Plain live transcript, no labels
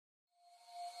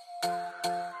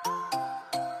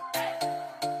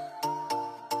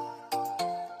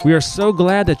We are so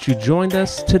glad that you joined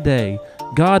us today.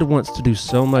 God wants to do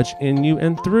so much in you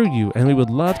and through you, and we would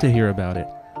love to hear about it.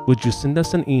 Would you send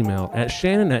us an email at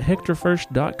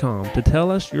shannon@hectorfirst.com to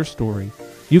tell us your story?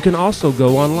 You can also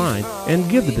go online and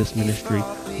give to this ministry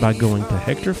by going to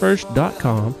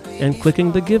hectorfirst.com and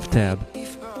clicking the Give tab.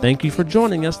 Thank you for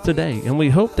joining us today, and we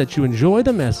hope that you enjoy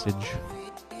the message.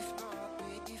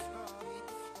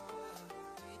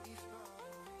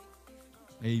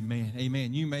 Amen.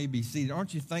 Amen. You may be seated.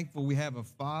 Aren't you thankful we have a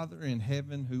Father in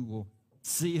heaven who will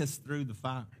see us through the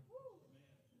fire?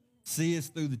 See us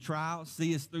through the trials,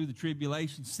 see us through the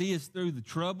tribulations, see us through the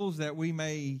troubles that we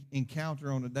may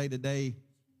encounter on a day-to-day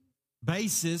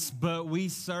basis, but we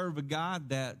serve a God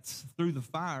that's through the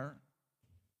fire,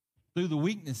 through the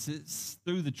weaknesses,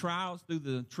 through the trials, through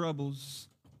the troubles,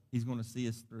 He's going to see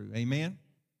us through. Amen?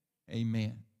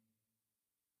 Amen.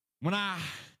 When I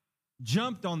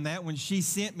jumped on that, when she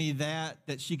sent me that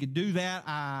she could do that,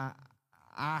 I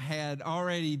had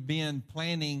already been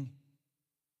planning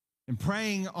and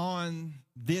praying on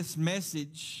this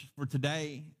message for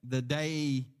today, the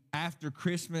day after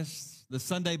Christmas, the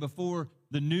Sunday before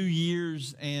the New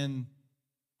Year's, and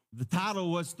the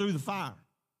title was Through the Fire.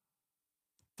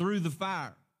 Through the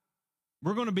Fire.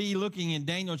 We're going to be looking in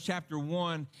Daniel chapter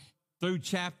 1 through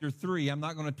chapter 3. I'm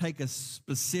not going to take a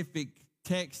specific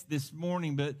text this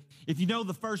morning, but if you know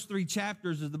the first 3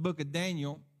 chapters of the book of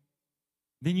Daniel,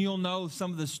 then you'll know some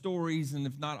of the stories, and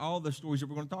if not all the stories that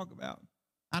we're going to talk about.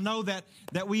 I know that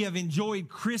we have enjoyed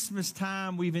Christmas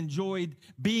time. We've enjoyed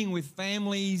being with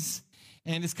families,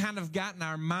 and it's kind of gotten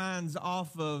our minds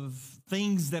off of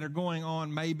things that are going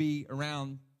on maybe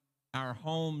around our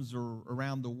homes or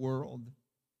around the world.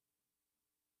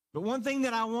 But one thing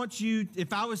that I want you,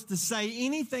 if I was to say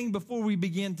anything before we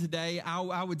begin today,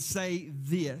 I would say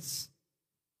this,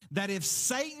 that if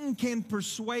Satan can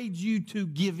persuade you to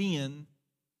give in,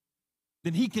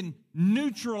 then he can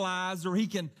neutralize, or he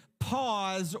can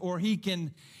pause, or he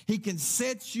can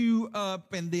set you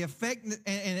up and the effect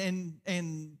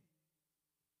and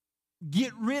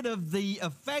get rid of the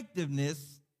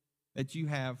effectiveness that you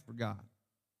have for God.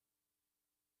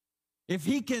 If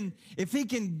he can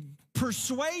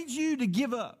persuade you to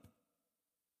give up,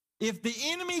 if the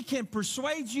enemy can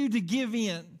persuade you to give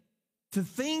in to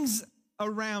things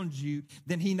around you,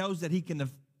 then he knows that he can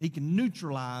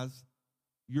neutralize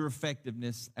your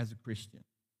effectiveness as a Christian.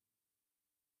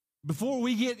 Before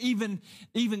we get even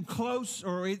close,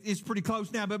 or it's pretty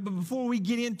close now, but before we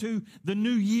get into the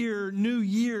new year, new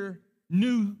you,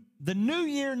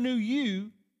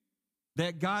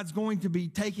 that God's going to be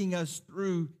taking us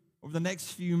through over the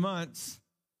next few months,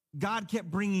 God kept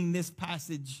bringing this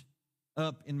passage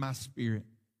up in my spirit.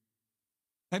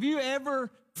 Have you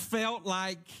ever felt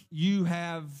like you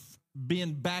have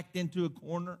been backed into a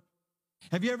corner?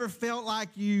 Have you ever felt like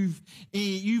you're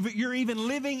even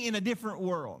living in a different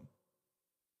world?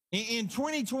 In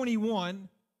 2021,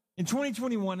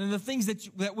 and the things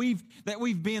that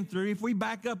we've been through, if we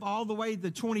back up all the way to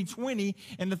 2020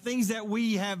 and the things that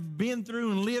we have been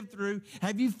through and lived through,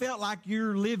 have you felt like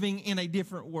you're living in a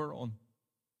different world?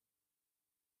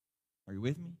 Are you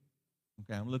with me?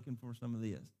 Okay, I'm looking for some of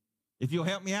this. If you'll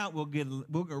help me out, we're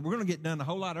going to get done a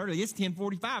whole lot early. It's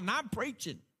 10:45, and I'm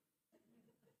preaching.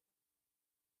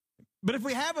 But if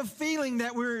we have a feeling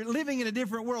that we're living in a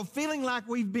different world, feeling like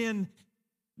we've been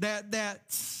that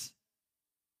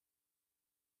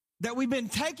we've been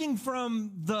taking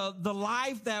from the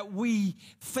life that we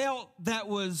felt that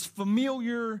was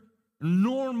familiar,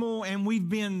 normal, and we've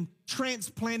been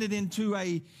transplanted into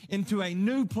a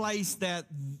new place that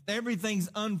everything's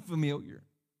unfamiliar.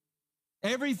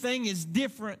 Everything is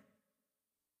different.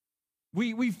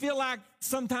 We feel like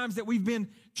sometimes that we've been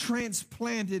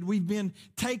transplanted. We've been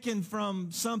taken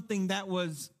from something that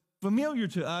was familiar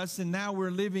to us, and now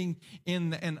we're living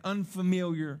in an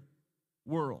unfamiliar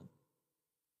world.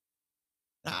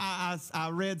 I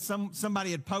read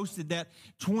somebody had posted that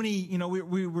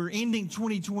we're ending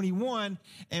 2021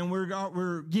 and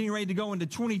we're getting ready to go into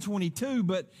 2022,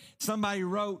 but somebody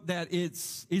wrote that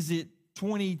is it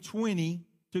 2020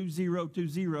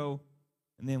 2020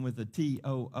 and then with a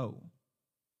TOO.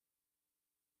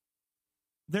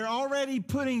 They're already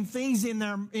putting things in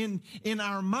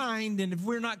our mind, and if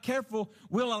we're not careful,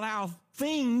 we'll allow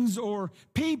things or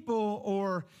people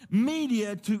or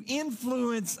media to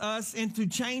influence us and to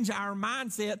change our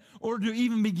mindset, or to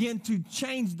even begin to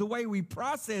change the way we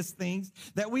process things,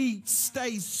 that we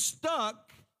stay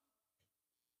stuck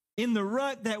in the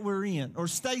rut that we're in, or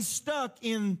stay stuck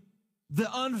in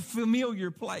the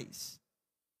unfamiliar place.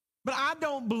 But I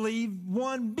don't believe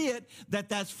one bit that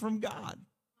that's from God.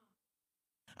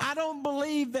 I don't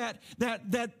believe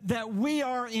that we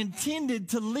are intended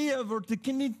to live or to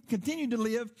continue to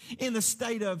live in the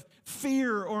state of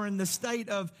fear or in the state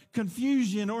of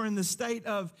confusion or in the state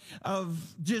of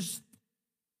just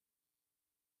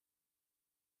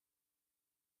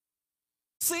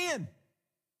sin.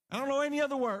 I don't know any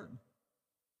other word.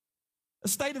 A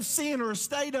state of sin or a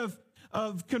state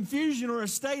of confusion or a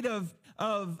state of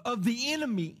the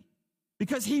enemy.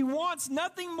 Because he wants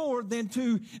nothing more than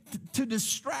to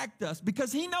distract us.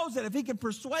 Because he knows that if he can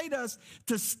persuade us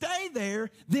to stay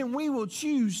there, then we will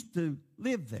choose to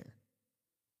live there.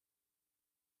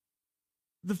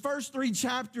 The first 3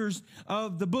 chapters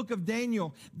of the book of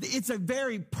Daniel, it's a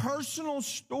very personal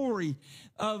story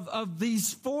of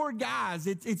these 4 guys.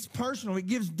 It's personal. It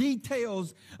gives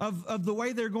details of the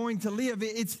way they're going to live.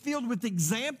 It's filled with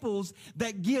examples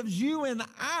that gives you and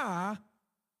I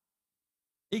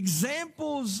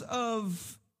examples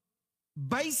of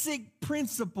basic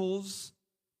principles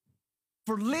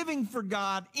for living for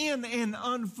God in an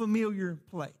unfamiliar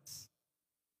place.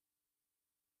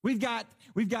 We've got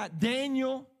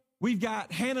Daniel, we've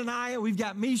got Hananiah, we've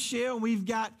got Mishael, we've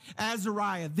got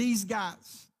Azariah. These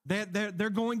guys, they're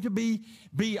going to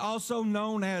be also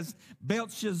known as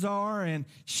Belshazzar and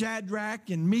Shadrach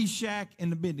and Meshach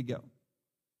and Abednego.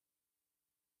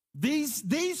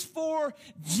 These 4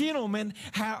 gentlemen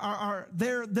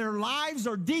their lives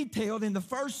are detailed in the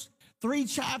first 3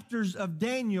 chapters of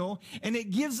Daniel, and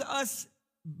it gives us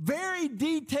very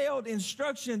detailed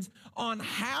instructions on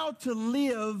how to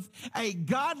live a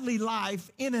godly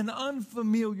life in an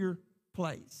unfamiliar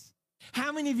place.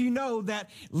 How many of you know that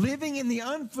living in the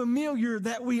unfamiliar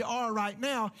that we are right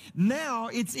now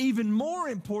it's even more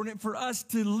important for us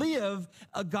to live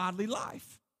a godly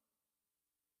life?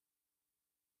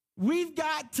 We've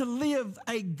got to live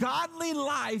a godly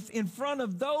life in front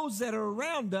of those that are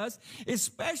around us,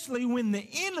 especially when the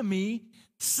enemy,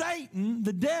 Satan,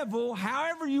 the devil,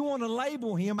 however you want to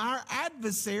label him, our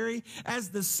adversary, as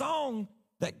the song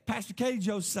that Pastor Katie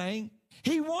Joe sang,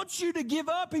 he wants you to give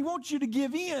up. He wants you to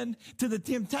give in to the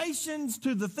temptations,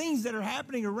 to the things that are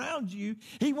happening around you.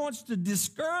 He wants to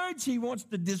discourage. He wants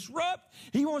to disrupt.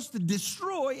 He wants to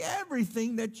destroy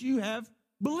everything that you have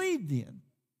believed in.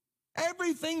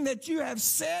 Everything that you have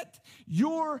set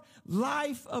your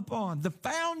life upon, the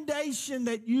foundation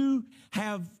that you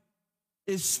have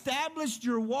established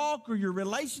your walk or your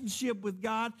relationship with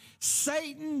God,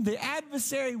 Satan, the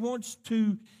adversary, wants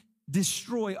to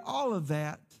destroy all of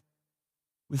that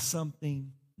with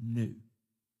something new.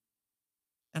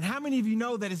 And how many of you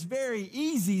know that it's very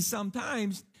easy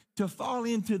sometimes to fall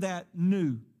into that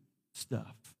new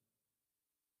stuff?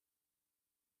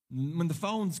 When the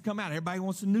phones come out, everybody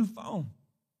wants a new phone.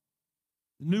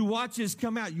 The new watches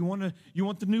come out. You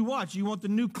want the new watch. You want the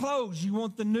new clothes. You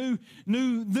want the new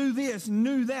this,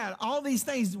 new that. All these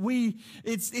things.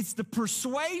 It's the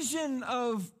persuasion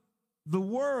of the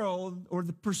world, or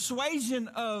the persuasion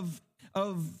of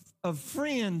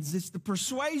friends. It's the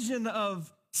persuasion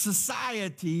of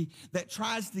society that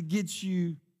tries to get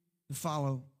you to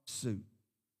follow suit.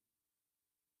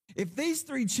 If these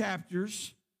 3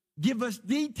 chapters give us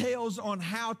details on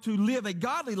how to live a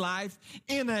godly life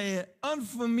in an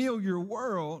unfamiliar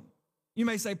world, you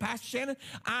may say, Pastor Shannon,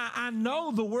 I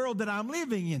know the world that I'm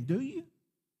living in. Do you?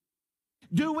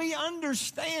 Do we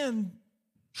understand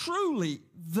truly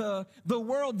the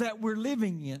world that we're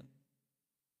living in?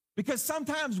 Because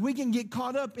sometimes we can get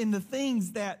caught up in the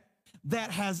things that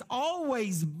has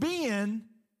always been,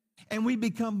 and we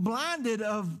become blinded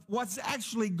of what's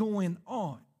actually going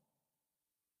on.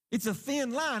 It's a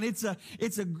thin line. There's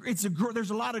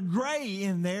a lot of gray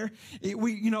in there.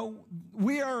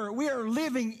 We are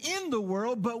living in the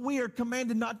world, but we are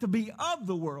commanded not to be of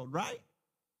the world, right?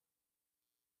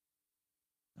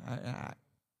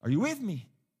 Are you with me?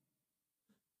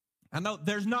 I know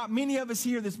there's not many of us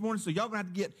here this morning, so y'all gonna have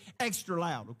to get extra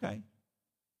loud, okay?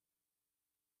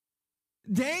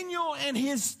 Daniel and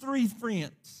his 3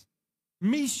 friends,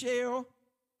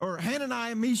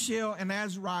 Hananiah, Mishael, and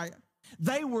Azariah,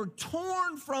 they were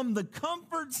torn from the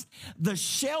comforts, the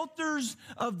shelters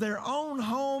of their own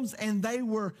homes, and they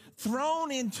were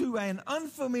thrown into an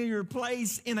unfamiliar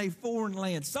place in a foreign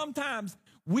land. Sometimes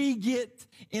we get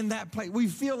in that place. We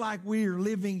feel like we are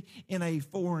living in a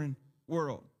foreign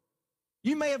world.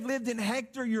 You may have lived in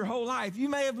Hector your whole life. You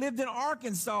may have lived in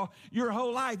Arkansas your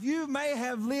whole life. You may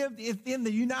have lived in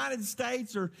the United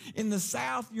States or in the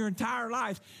South your entire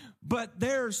life. But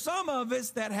there are some of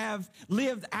us that have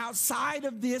lived outside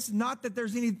of this. Not that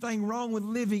there's anything wrong with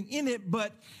living in it,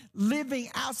 but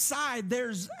living outside,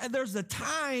 there's a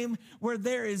time where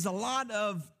there is a lot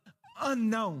of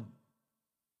unknown.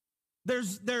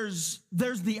 There's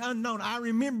the unknown. I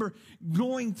remember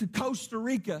going to Costa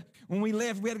Rica. When we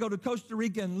left, we had to go to Costa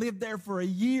Rica and live there for a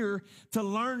year to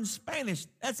learn Spanish.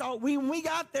 That's all. When we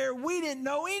got there, we didn't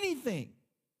know anything.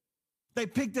 They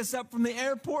picked us up from the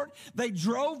airport. They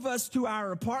drove us to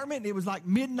our apartment. It was like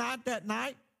midnight that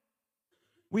night.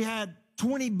 We had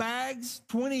 20 bags,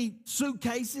 20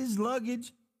 suitcases,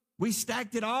 luggage. We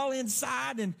stacked it all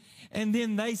inside, and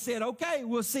then they said, okay,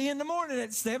 we'll see you in the morning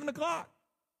at 7 o'clock.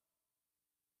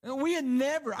 And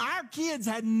our kids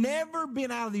had never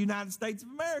been out of the United States of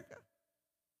America.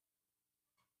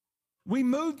 We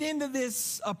moved into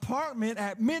this apartment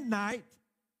at midnight,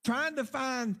 trying to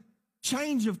find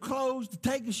change of clothes, to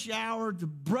take a shower, to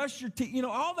brush your teeth,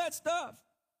 all that stuff.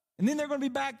 And then they're going to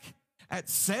be back at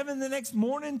 7 the next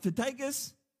morning to take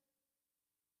us,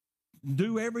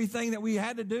 do everything that we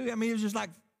had to do. I mean, it was just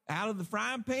like out of the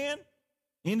frying pan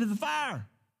into the fire.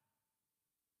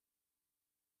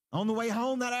 On the way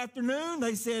home that afternoon,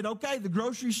 they said, okay, the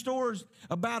grocery store's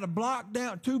about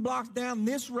 2 blocks down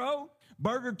this road.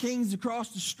 Burger King's across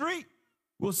the street.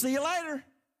 We'll see you later.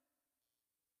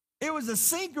 It was a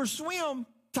sink or swim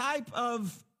type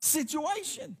of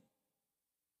situation.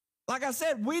 Like I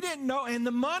said, we didn't know, and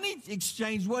the money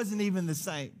exchange wasn't even the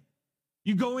same.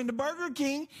 You go into Burger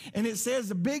King, and it says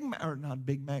a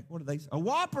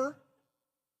Whopper.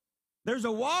 There's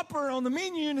a Whopper on the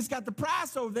menu, and it's got the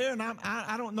price over there, and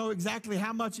I don't know exactly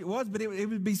how much it was, but it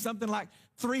would be something like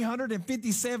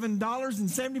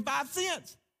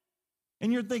 $357.75.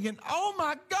 And you're thinking, oh,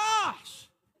 my gosh,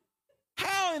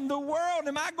 how in the world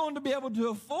am I going to be able to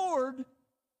afford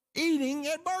eating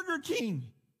at Burger King?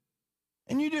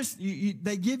 And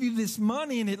they give you this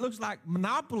money, and it looks like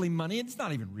Monopoly money, and it's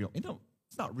not even real.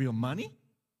 It's not real money.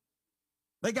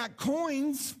 They got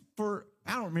coins for,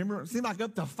 I don't remember, it seemed like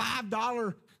up to a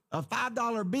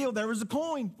 $5 bill, there was a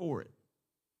coin for it.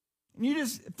 And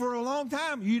for a long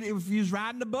time, if you was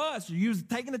riding the bus or you was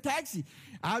taking a taxi,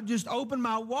 I would just open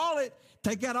my wallet,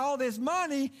 take out all this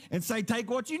money, and say, take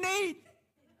what you need.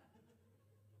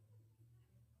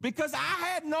 Because I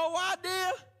had no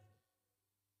idea.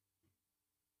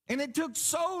 And it took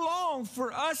so long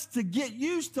for us to get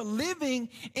used to living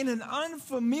in an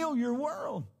unfamiliar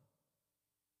world.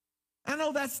 I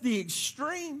know that's the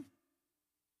extreme.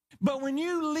 But when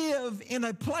you live in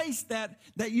a place that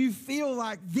you feel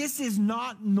like this is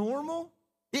not normal,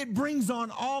 it brings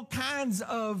on all kinds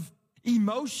of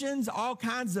emotions, all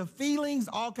kinds of feelings,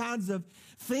 all kinds of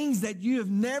things that you have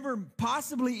never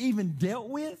possibly even dealt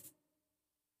with.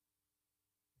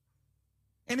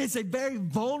 And it's a very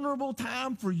vulnerable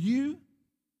time for you,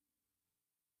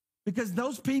 because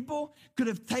those people could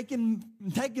have taken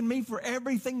me for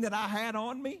everything that I had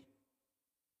on me.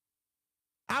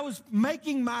 I was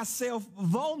making myself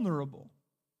vulnerable.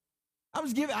 I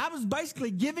was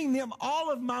basically giving them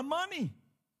all of my money.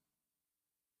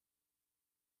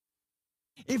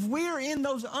 If we're in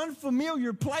those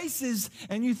unfamiliar places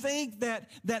and you think that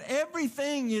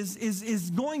everything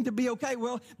is going to be okay,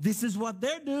 well, this is what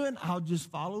they're doing, I'll just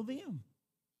follow them.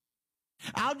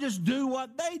 I'll just do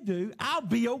what they do. I'll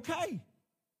be okay.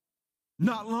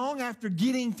 Not long after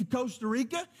getting to Costa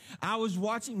Rica,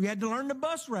 we had to learn the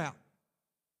bus route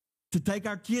to take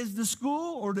our kids to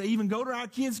school, or to even go to our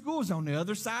kids' schools on the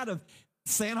other side of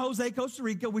San Jose, Costa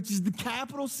Rica, which is the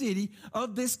capital city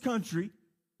of this country.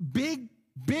 Big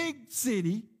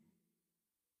city.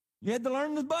 You had to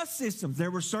learn the bus systems.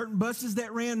 There were certain buses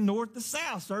that ran north to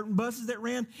south, certain buses that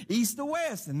ran east to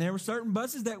west, and there were certain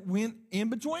buses that went in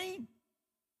between.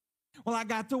 Well, I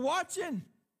got to watching.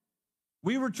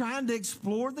 We were trying to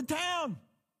explore the town.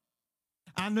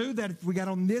 I knew that if we got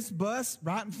on this bus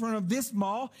right in front of this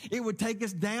mall, it would take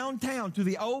us downtown to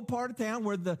the old part of town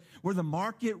where the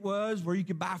market was, where you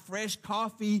could buy fresh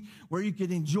coffee, where you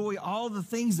could enjoy all the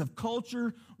things of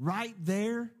culture right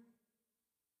there.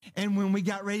 And when we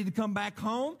got ready to come back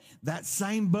home, that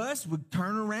same bus would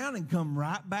turn around and come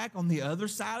right back on the other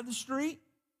side of the street.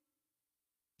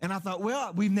 And I thought,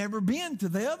 well, we've never been to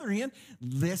the other end.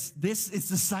 It's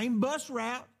the same bus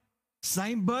route.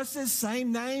 Same buses,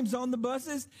 same names on the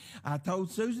buses. I told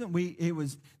Susan, it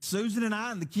was Susan and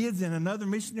I and the kids and another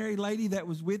missionary lady that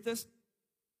was with us.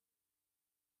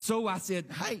 So I said,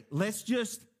 hey, let's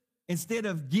just, instead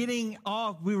of getting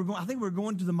off, I think we were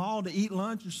going to the mall to eat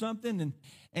lunch or something.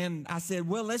 And I said,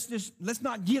 well, let's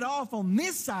not get off on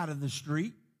this side of the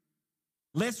street.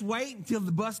 Let's wait until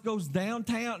the bus goes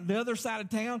downtown, the other side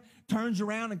of town, turns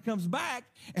around and comes back,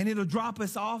 and it'll drop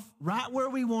us off right where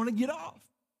we want to get off.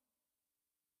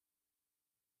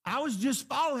 I was just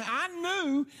following. I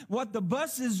knew what the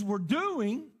buses were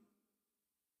doing,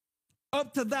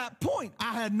 Up to that point,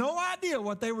 I had no idea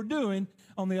what they were doing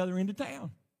on the other end of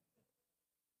town.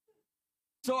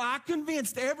 So I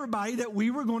convinced everybody that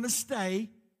we were going to stay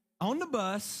on the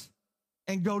bus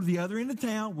and go to the other end of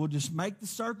town. We'll just make the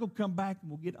circle, come back, and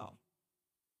we'll get off.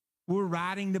 We're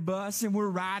riding the bus, and we're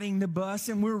riding the bus,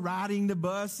 and we're riding the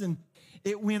bus, and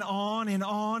it went on and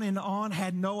on and on.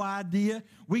 Had no idea.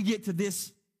 We get to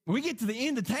the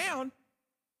end of town.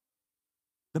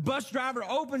 The bus driver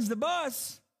opens the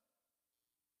bus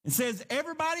and says,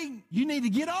 everybody, you need to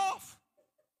get off.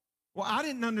 Well, I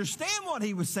didn't understand what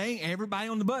he was saying. Everybody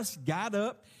on the bus got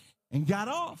up and got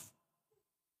off.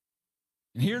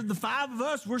 And here's the five of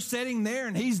us. We're sitting there,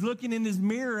 and he's looking in his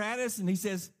mirror at us, and he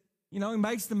says, he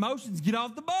makes the motions, get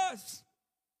off the bus.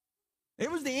 It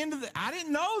was the end of I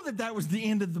didn't know that was the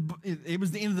end of it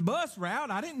was the end of the bus route.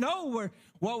 I didn't know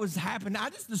what was happening. I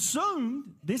just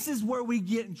assumed this is where we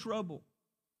get in trouble.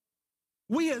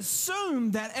 We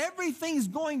assume that everything's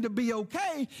going to be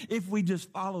okay if we just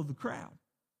follow the crowd.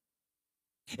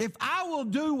 If I will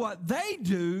do what they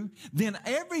do, then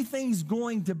everything's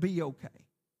going to be okay.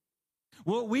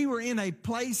 Well, we were in a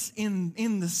place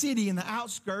in the city, in the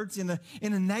outskirts, in a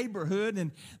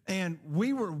neighborhood, and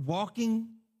we were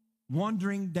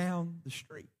wandering down the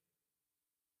street.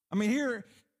 I mean, here,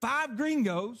 5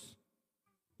 gringos,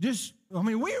 we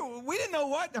didn't know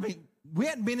what, we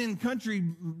hadn't been in the country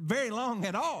very long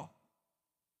at all.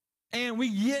 And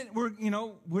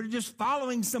we're just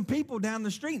following some people down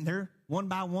the street, and they're one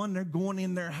by one, they're going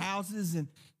in their houses, and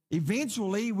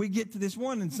eventually we get to this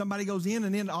one, and somebody goes in,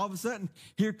 and then all of a sudden,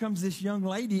 here comes this young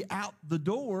lady out the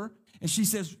door, and she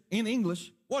says in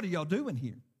English, "What are y'all doing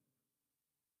here?"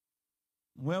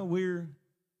 Well, we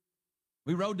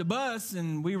rode the bus,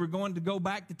 and we were going to go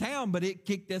back to town, but it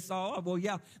kicked us all off. Well,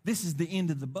 yeah, this is the end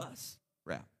of the bus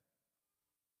route.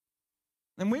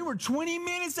 And we were 20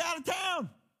 minutes out of town.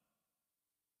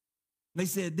 They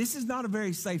said, "This is not a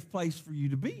very safe place for you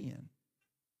to be in.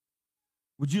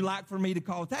 Would you like for me to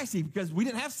call a taxi?" Because we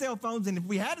didn't have cell phones, and if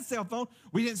we had a cell phone,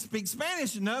 we didn't speak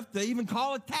Spanish enough to even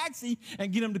call a taxi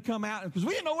and get them to come out, because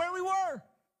we didn't know where we were.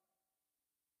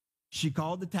 She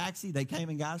called the taxi. They came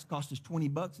and got us. Cost us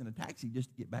 $20 in a taxi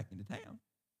just to get back into town.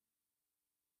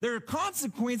 There are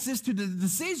consequences to the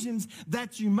decisions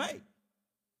that you make.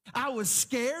 I was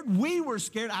scared. We were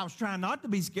scared. I was trying not to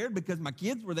be scared because my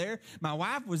kids were there. My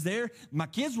wife was there. My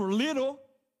kids were little.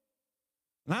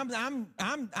 And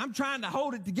I'm trying to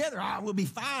hold it together. We'll be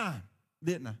fine,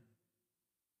 didn't I?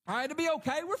 All right, it'll be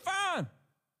okay. We're fine.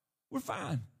 We're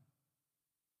fine.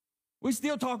 We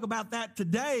still talk about that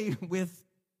today with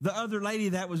the other lady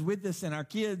that was with us and our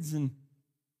kids, and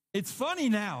it's funny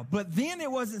now, but then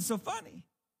it wasn't so funny.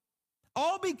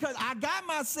 All because I got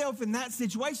myself in that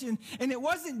situation, and it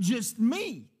wasn't just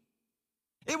me.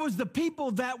 It was the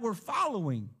people that were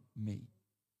following me.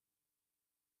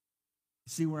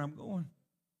 See where I'm going?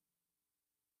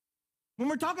 When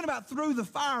we're talking about through the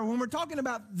fire, when we're talking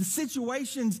about the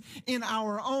situations in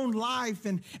our own life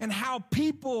and how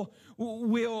people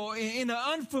will, in an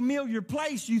unfamiliar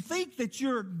place, you think that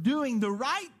you're doing the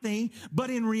right thing, but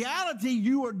in reality,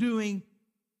 you are doing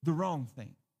the wrong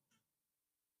thing.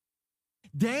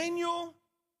 Daniel,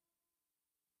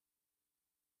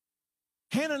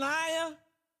 Hananiah,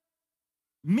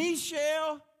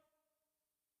 Mishael,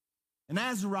 and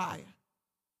Azariah.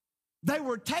 They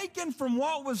were taken from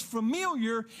what was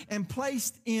familiar and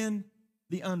placed in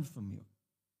the unfamiliar.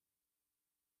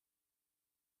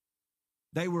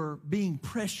 They were being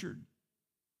pressured.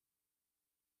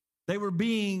 They were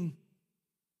being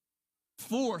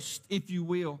forced, if you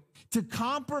will, to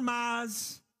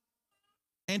compromise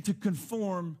and to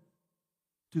conform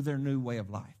to their new way of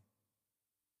life.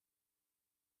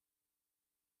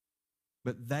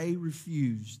 But they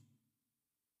refused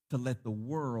to let the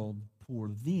world pour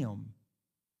them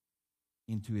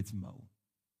into its mold.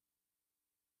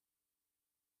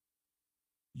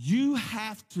 You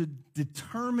have to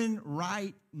determine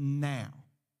right now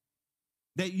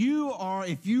that you are,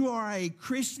 if you are a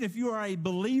Christian, if you are a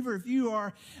believer, if you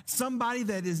are somebody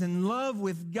that is in love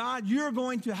with God, you're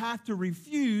going to have to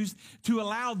refuse to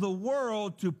allow the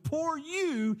world to pour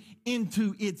you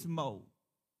into its mold.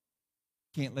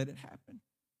 Can't let it happen.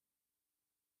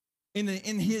 In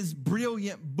his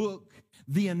brilliant book,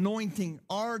 The Anointing,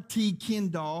 R.T.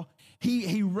 Kendall,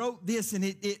 he wrote this, and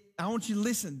I want you to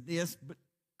listen to this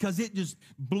because it just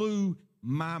blew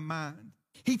my mind.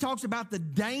 He talks about the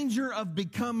danger of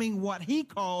becoming what he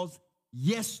calls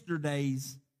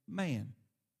yesterday's man.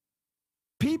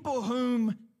 People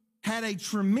whom had a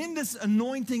tremendous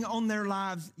anointing on their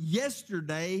lives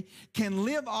yesterday can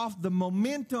live off the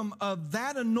momentum of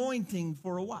that anointing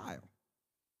for a while.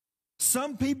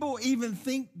 Some people even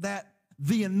think that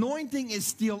the anointing is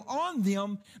still on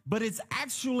them, but it's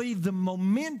actually the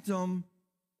momentum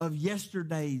of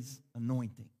yesterday's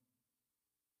anointing.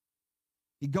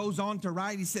 He goes on to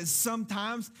write, he says,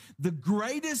 sometimes the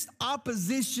greatest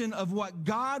opposition of what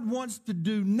God wants to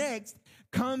do next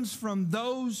comes from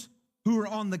those who are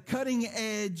on the cutting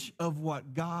edge of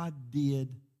what God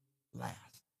did last.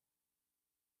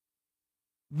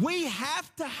 We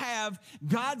have to have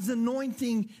God's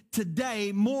anointing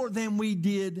today more than we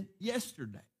did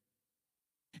yesterday.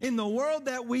 In the world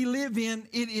that we live in,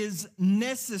 it is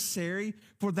necessary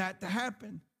for that to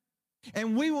happen.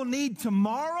 And we will need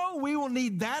tomorrow, we will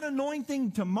need that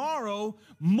anointing tomorrow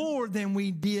more than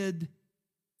we did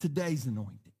today's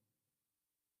anointing.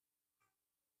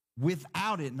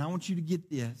 Without it, and I want you to get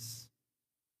this,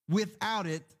 without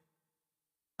it,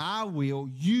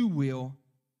 you will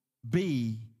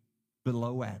be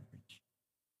below average.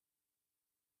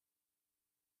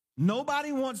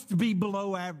 Nobody wants to be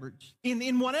below average.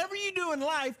 In whatever you do in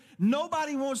life,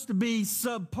 nobody wants to be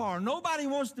subpar. Nobody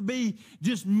wants to be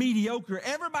just mediocre.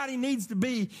 Everybody needs to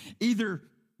be either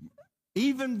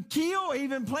even keel,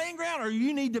 even playing ground, or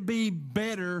you need to be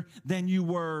better than you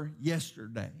were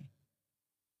yesterday.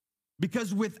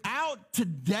 Because without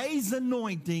today's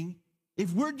anointing,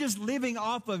 if we're just living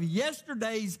off of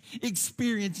yesterday's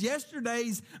experience,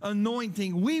 yesterday's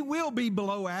anointing, we will be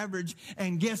below average.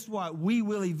 And guess what? We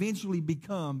will eventually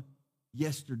become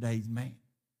yesterday's man.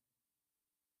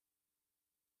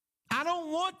 I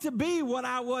don't want to be what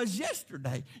I was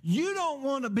yesterday. You don't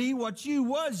want to be what you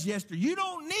was yesterday. You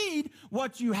don't need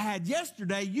what you had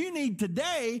yesterday. You need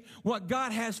today what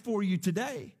God has for you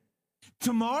today.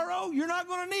 Tomorrow, you're not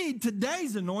going to need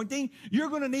today's anointing. You're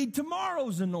going to need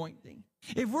tomorrow's anointing.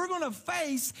 If we're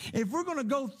going to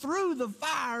go through the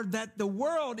fire that the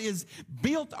world is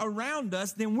built around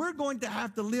us, then we're going to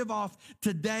have to live off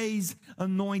today's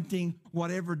anointing,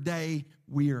 whatever day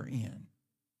we are in.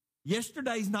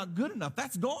 Yesterday's not good enough.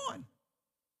 That's gone.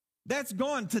 That's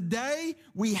gone. Today,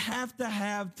 we have to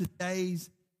have today's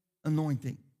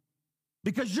anointing.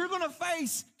 Because you're going to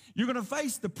face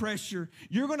the pressure.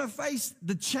 You're going to face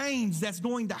the change that's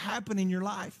going to happen in your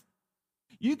life.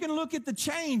 You can look at the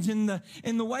change in the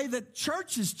way that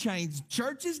church has changed.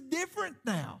 Church is different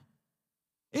now.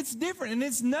 It's different, and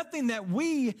it's nothing that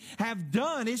we have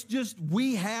done. It's just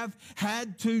we have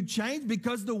had to change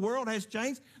because the world has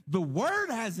changed. The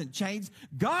Word hasn't changed.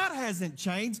 God hasn't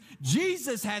changed.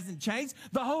 Jesus hasn't changed.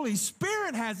 The Holy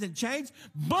Spirit hasn't changed.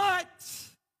 But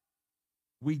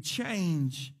we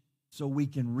change so we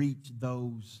can reach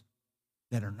those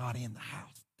that are not in the house.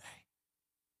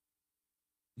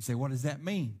 You say, what does that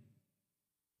mean?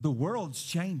 The world's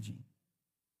changing.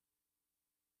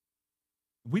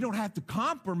 We don't have to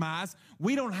compromise.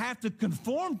 We don't have to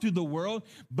conform to the world,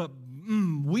 but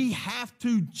we have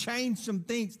to change some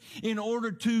things in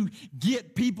order to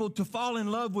get people to fall in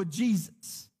love with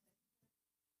Jesus.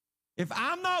 If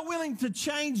I'm not willing to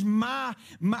change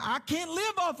I can't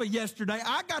live off of yesterday.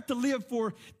 I got to live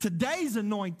for today's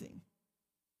anointing.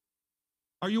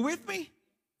 Are you with me?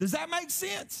 Does that make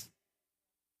sense?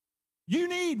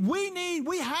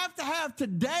 We have to have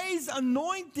today's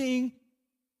anointing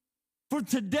for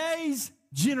today's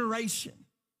generation.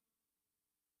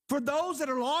 For those that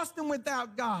are lost and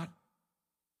without God,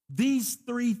 these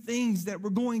three things that we're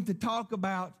going to talk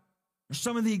about are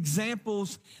some of the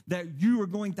examples that you are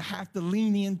going to have to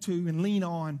lean into and lean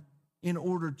on in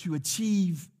order to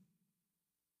achieve,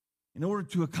 in order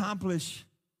to accomplish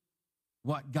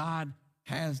what God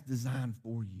has designed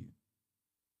for you.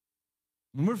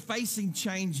 When we're facing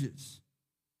changes,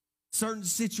 certain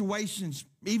situations,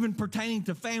 even pertaining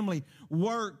to family,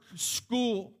 work,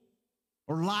 school,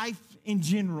 or life in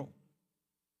general,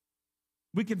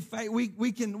 we can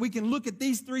look at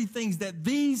these three things that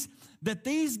these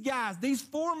guys, these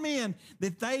four men,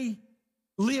 that they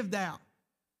lived out.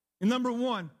 And number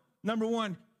one,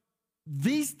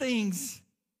 these things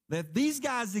that these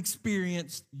guys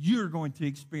experienced, you're going to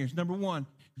experience. Number one,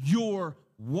 your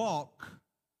walk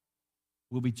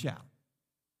will be challenged.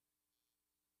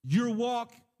 Your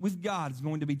walk with God is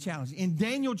going to be challenged. In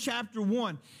Daniel chapter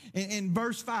 1, in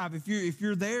verse 5, if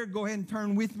you're there, go ahead and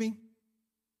turn with me.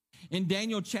 In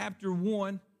Daniel chapter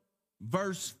 1,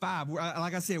 verse 5,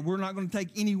 like I said, we're not going to take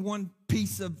any one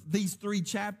piece of these three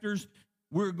chapters.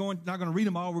 We're not going to read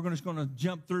them all. We're just going to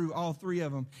jump through all three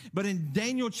of them. But in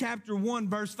Daniel chapter 1,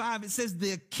 verse 5, it says,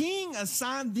 the king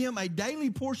assigned them a daily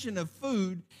portion of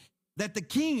food that the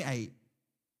king ate.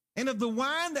 And of the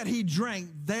wine that he drank,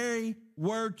 they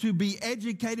were to be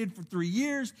educated for 3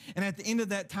 years. And at the end of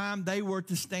that time, they were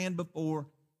to stand before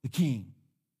the king.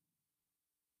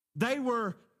 They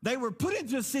were they were put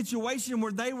into a situation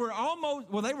where they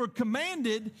were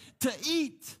commanded to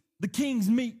eat the king's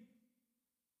meat,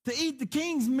 to eat the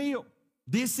king's meal.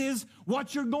 This is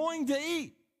what you're going to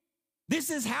eat. This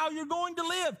is how you're going to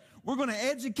live. We're going to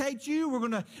educate you. We're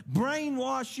going to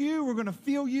brainwash you. We're going to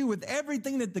fill you with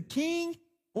everything that the king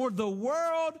or the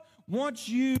world wants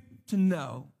you to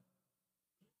know.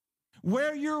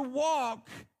 Where your walk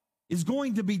is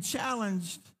going to be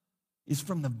challenged is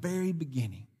from the very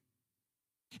beginning.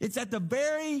 It's at the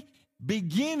very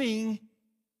beginning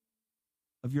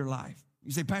of your life.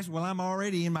 You say, Pastor, well, I'm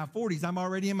already in my 40s. I'm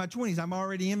already in my 20s. I'm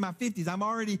already in my 50s.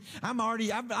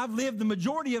 I've lived the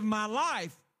majority of my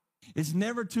life. It's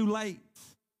never too late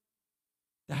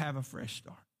to have a fresh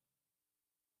start.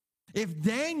 If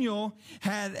Daniel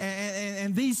had,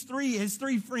 and his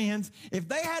three friends, if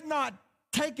they had not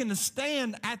taken a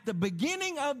stand at the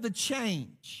beginning of the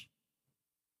change,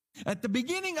 at the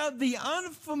beginning of the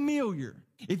unfamiliar,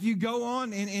 if you go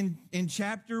on in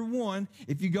chapter 1,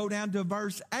 if you go down to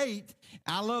verse 8,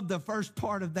 I love the first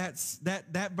part of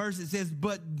that verse. It says,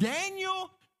 but Daniel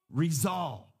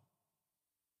resolved.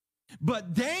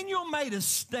 But Daniel made a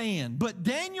stand. But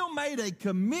Daniel made a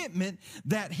commitment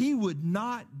that he would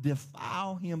not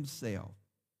defile himself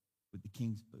with the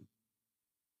king's food.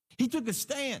 He took a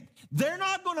stand. They're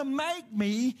not going to make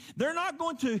me. They're not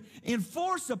going to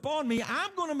enforce upon me.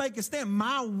 I'm going to make a stand.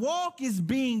 My walk is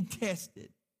being tested.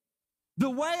 The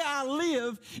way I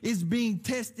live is being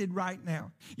tested right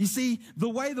now. You see, the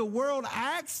way the world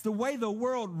acts, the way the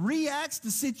world reacts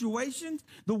to situations,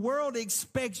 the world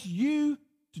expects you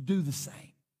to do the same.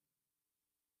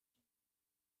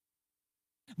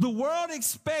 The world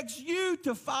expects you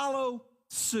to follow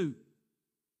suit.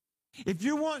 If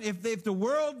the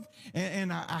world,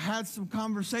 and I had some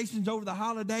conversations over the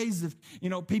holidays, if,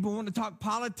 people want to talk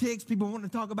politics, people want to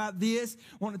talk about this,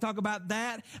 want to talk about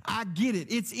that, I get it.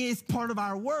 It's part of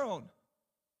our world.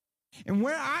 And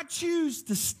where I choose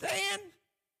to stand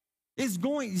is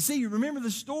going, you remember the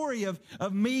story of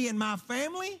me and my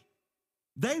family?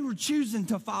 They were choosing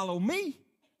to follow me.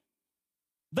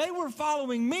 They were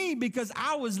following me because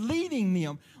I was leading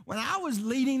them. When I was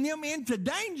leading them into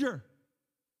danger,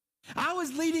 I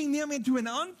was leading them into an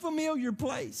unfamiliar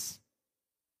place.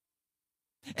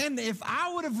 And if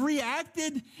I would have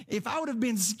reacted, if I would have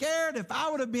been scared, if I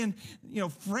would have been,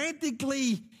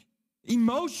 frantically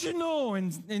emotional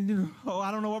and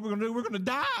I don't know what we're going to do, we're going to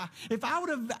die. If I would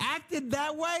have acted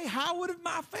that way, how would have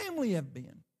my family have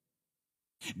been?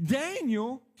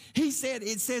 Daniel, it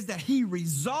says that he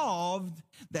resolved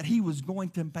that he was going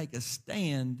to make a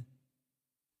stand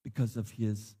because of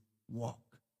his walk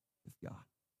with God.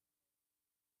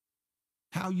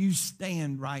 How you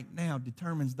stand right now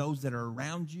determines those that are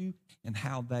around you and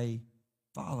how they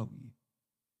follow you.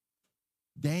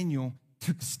 Daniel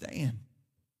took a stand.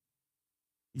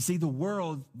 You see, the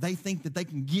world, they think that they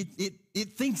can get it.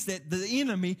 It thinks that the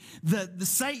enemy, the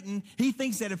Satan, he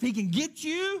thinks that if he can get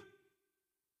you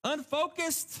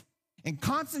unfocused and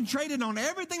concentrated on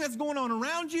everything that's going on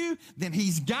around you, then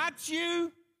he's got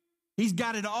you. He's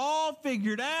got it all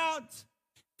figured out.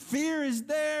 Fear is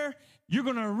there. You're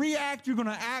going to react. You're going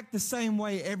to act the same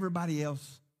way everybody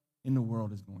else in the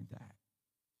world is going to act.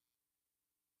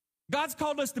 God's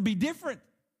called us to be different,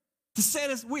 to set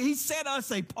us. He set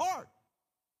us apart.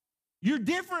 You're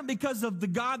different because of the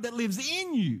God that lives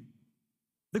in you,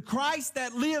 the Christ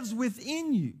that lives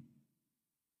within you.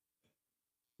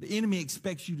 The enemy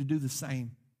expects you to do the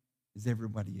same as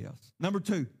everybody else. Number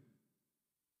 2.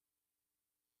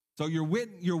 So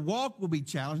your walk will be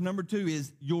challenged. Number 2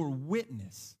 is your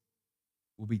witness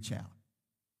will be challenged.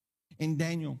 In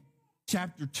Daniel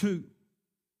chapter 2,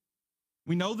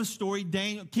 we know the story.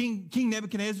 King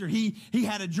Nebuchadnezzar, he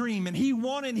had a dream, and he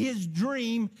wanted his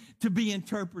dream to be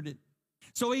interpreted.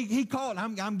 So he called.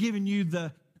 I'm giving you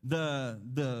the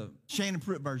Shannon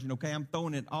Pruitt version, okay? I'm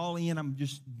throwing it all in. I'm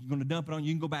just going to dump it on you.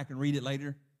 You can go back and read it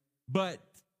later. But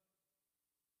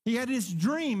he had this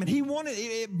dream, and he wanted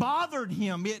it bothered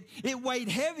him. It weighed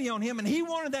heavy on him, and he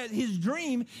wanted his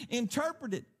dream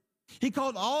interpreted. He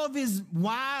called all of his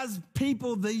wise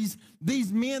people, these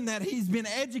men that he's been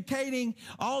educating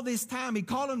all this time. He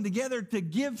called them together to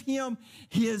give him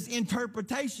his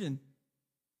interpretation.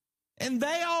 And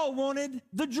they all wanted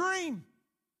the dream.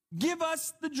 Give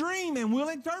us the dream and we'll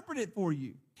interpret it for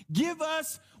you. Give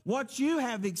us what you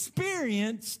have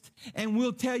experienced and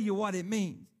we'll tell you what it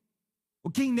means.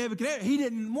 Well, King Nebuchadnezzar, he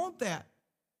didn't want that.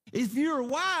 If you're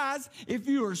wise, if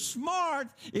you are smart,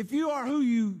 if you are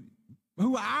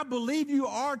who I believe you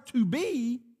are to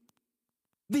be,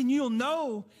 then you'll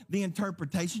know the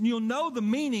interpretation. You'll know the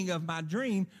meaning of my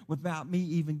dream without me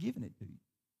even giving it to you.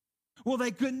 Well,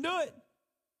 they couldn't do it.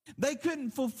 They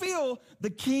couldn't fulfill the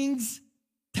king's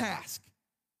task.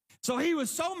 So he was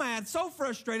so mad, so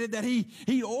frustrated that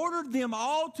he ordered them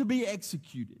all to be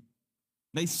executed.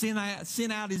 They sent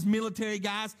out his military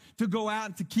guys to go out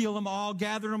and to kill them all,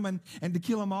 gather them and to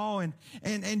kill them all.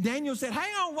 And Daniel said,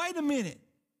 hang on, wait a minute.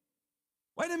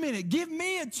 Wait a minute, give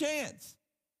me a chance.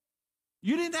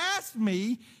 You didn't ask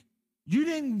me. You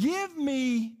didn't give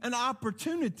me an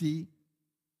opportunity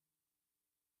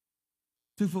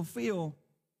to fulfill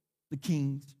the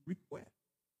king's request.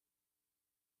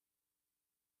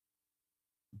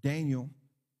 Daniel,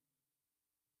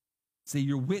 see,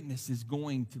 your witness is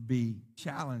going to be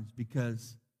challenged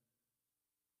because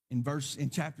in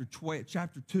chapter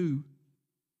 2,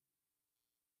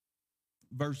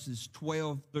 verses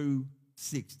 12 through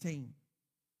 16,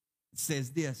 it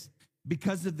says this: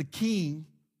 because of this,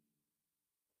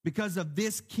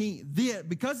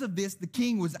 the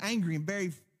king was angry and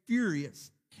very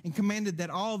furious, and commanded that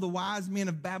all the wise men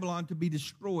of Babylon to be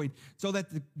destroyed, so that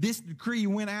this decree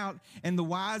went out, and the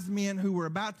wise men who were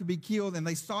about to be killed, and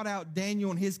they sought out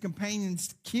Daniel and his companions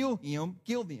to kill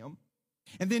them.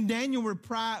 And then Daniel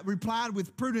replied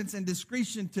with prudence and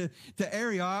discretion to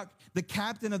Arioch, the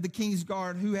captain of the king's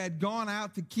guard, who had gone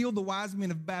out to kill the wise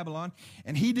men of Babylon.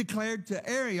 And he declared to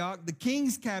Arioch, the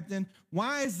king's captain,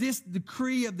 why is this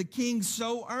decree of the king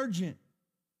so urgent?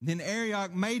 Then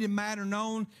Arioch made a matter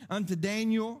known unto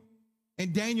Daniel,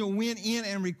 and Daniel went in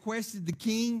and requested the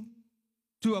king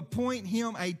to appoint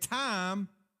him a time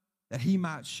that he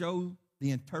might show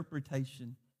the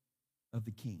interpretation of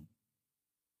the king.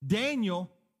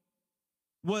 Daniel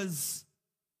was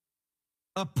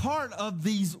a part of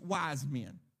these wise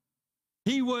men.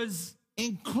 He was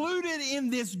included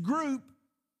in this group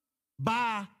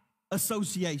by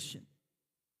association.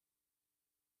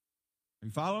 Are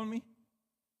you following me?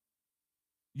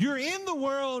 You're in the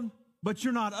world, but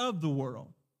you're not of the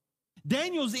world.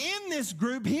 Daniel's in this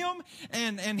group, him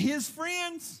and his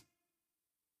friends.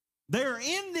 They're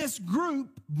in this group,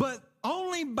 but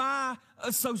only by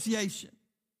association.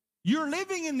 You're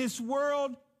living in this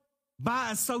world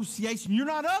by association. You're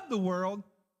not of the world,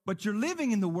 but you're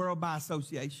living in the world by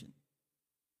association.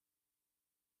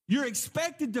 You're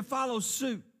expected to follow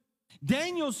suit.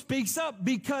 Daniel speaks up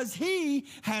because he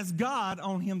has God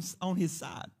on his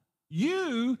side.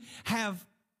 You have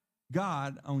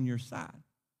God on your side.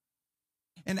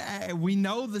 And we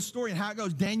know the story and how it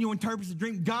goes. Daniel interprets the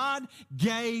dream. God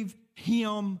gave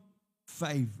him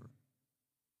favor.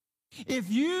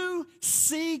 If you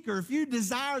seek or if you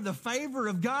desire the favor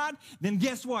of God, then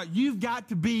guess what? You've got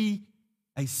to be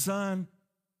a son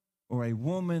or a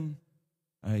woman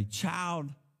or a child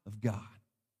of God.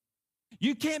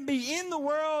 You can't be in the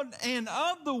world and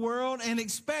of the world and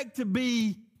expect to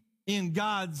be in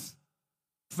God's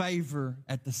favor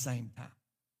at the same time.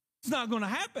 It's not going to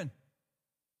happen.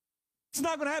 It's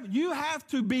not going to happen. You have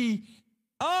to be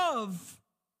of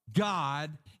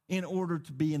God in order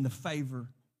to be in the favor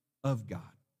of God.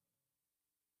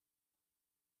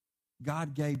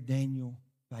 God gave Daniel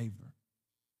favor.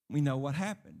 We know what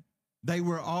happened. They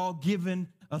were all given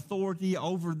authority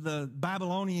over the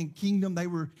Babylonian kingdom. They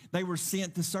were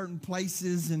sent to certain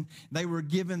places and they were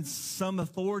given some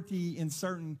authority in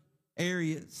certain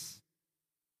areas.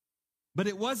 But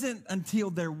it wasn't until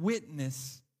their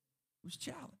witness was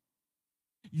challenged.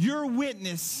 Your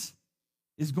witness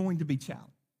is going to be challenged.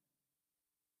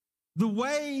 The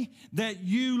way that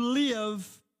you live,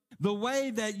 the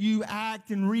way that you act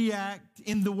and react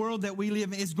in the world that we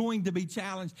live in is going to be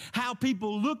challenged. How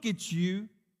people look at you.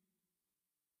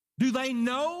 Do they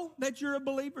know that you're a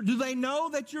believer? Do they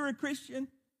know that you're a Christian?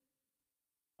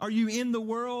 Are you in the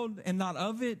world and not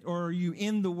of it, or are you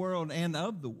in the world and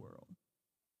of the world?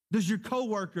 Does your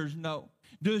coworkers know?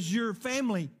 Does your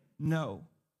family know?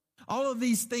 All of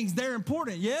these things, they're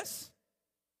important, yes?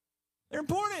 They're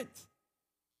important.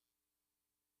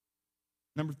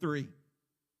 Number 3,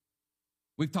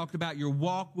 we've talked about your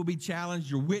walk will be challenged.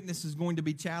 Your witness is going to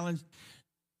be challenged.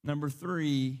 Number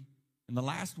 3, and the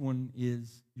last one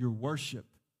is your worship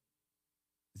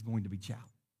is going to be challenged.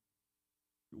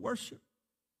 Your worship.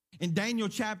 In Daniel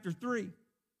chapter 3,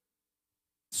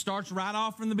 starts right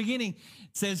off from the beginning.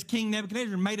 It says King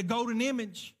Nebuchadnezzar made a golden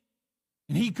image,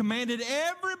 and he commanded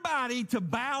everybody to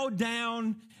bow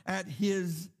down at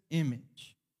his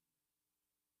image.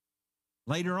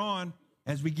 Later on,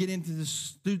 as we get into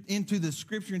the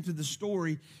scripture, into the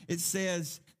story, it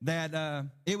says that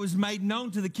it was made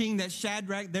known to the king that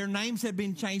Shadrach, their names had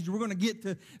been changed. We're going to get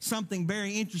to something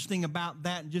very interesting about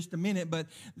that in just a minute, but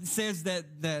it says that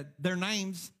their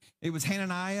names, it was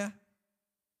Hananiah,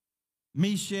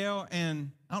 Mishael,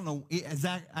 and I don't know,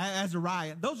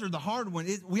 Azariah. Those are the hard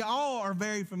ones. We all are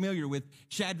very familiar with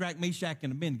Shadrach, Meshach,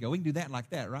 and Abednego. We can do that like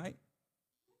that, right?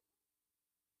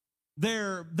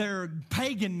 They're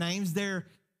pagan names.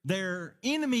 They're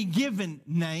enemy-given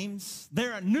names.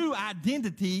 They're new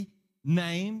identity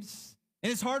names.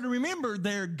 And it's hard to remember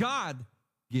their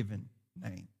God-given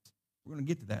names. We're going to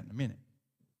get to that in a minute.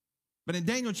 But in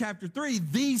Daniel chapter 3,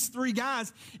 these three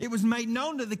guys, it was made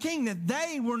known to the king that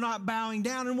they were not bowing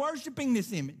down and worshiping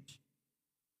this image.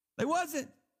 They wasn't.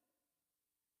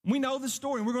 We know the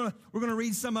story, and we're going to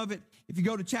read some of it. If you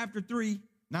go to chapter 3,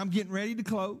 now I'm getting ready to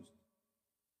close.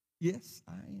 Yes,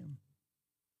 I am.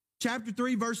 Chapter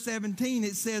 3, verse 17,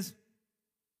 it says,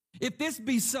 "If this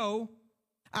be so,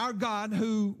 our God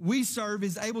who we serve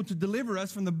is able to deliver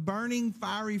us from the burning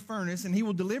fiery furnace, and he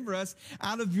will deliver us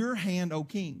out of your hand, O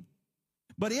king.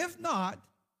 But if not,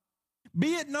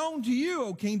 be it known to you,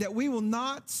 O king, that we will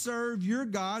not serve your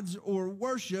gods or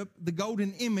worship the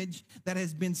golden image that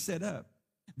has been set up."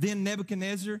 Then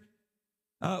Nebuchadnezzar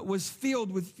was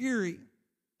filled with fury,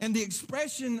 and the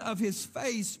expression of his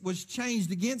face was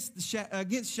changed against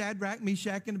Shadrach,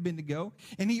 Meshach, and Abednego.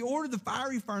 And he ordered the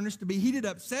fiery furnace to be heated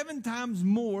up 7 times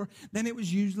more than it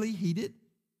was usually heated.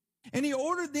 And he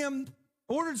ordered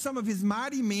some of his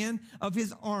mighty men of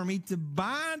his army to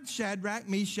bind Shadrach,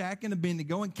 Meshach, and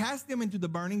Abednego and cast them into the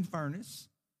burning furnace.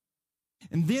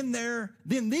 And then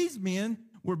these men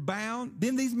were bound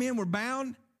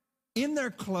in their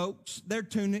cloaks, their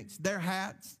tunics, their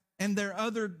hats, and their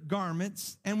other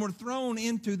garments, and were thrown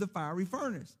into the fiery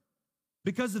furnace.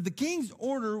 Because the king's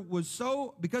order was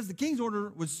so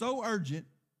urgent,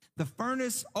 the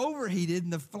furnace overheated,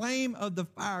 and the flame of the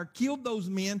fire killed those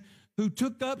men who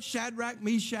took up Shadrach,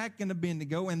 Meshach, and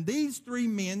Abednego. And these 3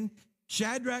 men,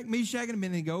 Shadrach, Meshach, and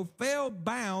Abednego, fell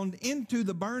bound into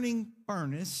the burning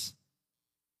furnace.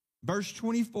 Verse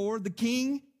 24, "The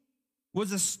king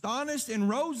was astonished and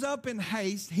rose up in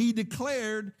haste. He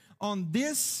declared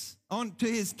to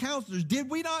his counselors, 'Did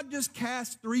we not just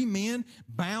cast 3 men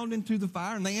bound into the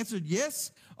fire?' And they answered,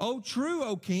 'Yes, true,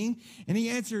 O king.' And he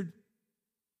answered,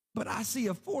 'But I see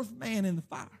a 4th man in the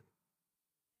fire.'"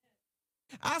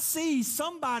 I see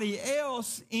somebody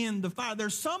else in the fire.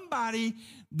 There's somebody.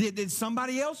 Did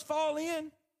somebody else fall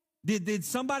in? Did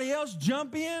somebody else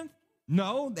jump in?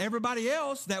 No, everybody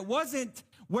else that wasn't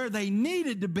where they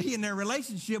needed to be in their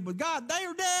relationship with God, they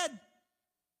are dead.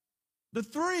 The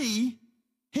 3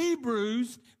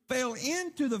 Hebrews fell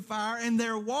into the fire, and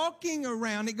they're walking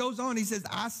around. It goes on. He says,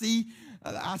 I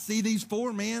see these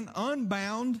 4 men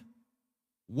unbound,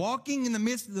 walking in the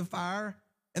midst of the fire,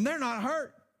 and they're not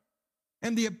hurt.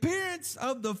 And the appearance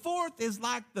of the 4th is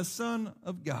like the Son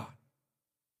of God.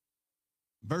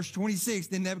 Verse 26,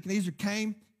 "Then Nebuchadnezzar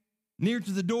came near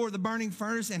to the door of the burning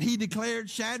furnace, and he declared,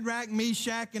 'Shadrach,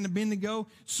 Meshach, and Abednego,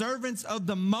 servants of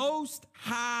the Most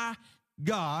High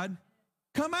God,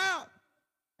 come out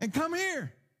and come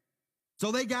here.'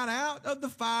 So they got out of the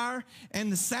fire,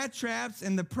 and the satraps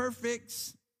and the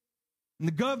prefects and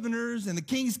the governors and the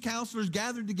king's counselors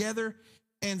gathered together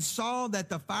and saw that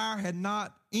the fire had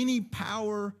not any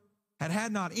power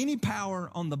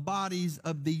on the bodies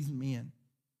of these men.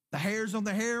 The hairs on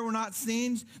their hair were not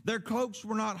singed, their cloaks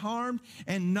were not harmed,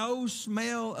 and no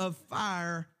smell of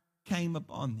fire came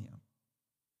upon them."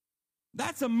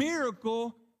 That's a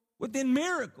miracle within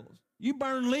miracles. You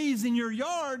burn leaves in your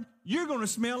yard, you're going to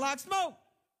smell like smoke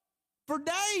for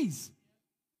days.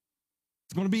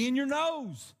 It's going to be in your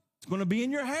nose. It's going to be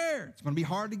in your hair. It's going to be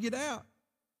hard to get out.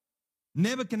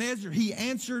 Nebuchadnezzar, he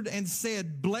answered and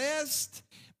said, "Blessed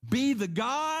be the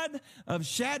God of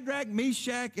Shadrach,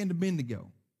 Meshach, and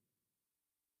Abednego,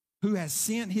 who has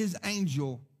sent his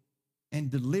angel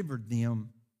and delivered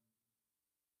them.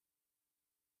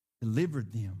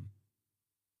 Delivered them.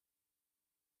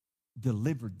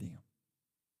 Delivered them."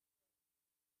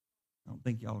 I don't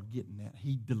think y'all are getting that.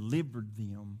 He delivered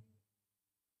them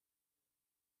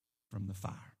from the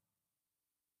fire.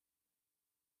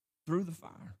 Through the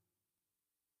fire.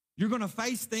 You're going to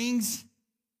face things.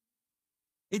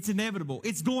 It's inevitable.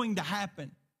 It's going to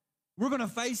happen. We're going to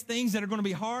face things that are going to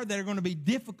be hard, that are going to be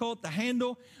difficult to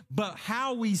handle, but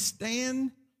how we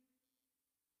stand,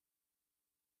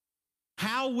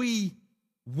 how we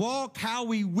walk, how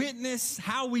we witness,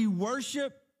 how we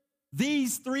worship,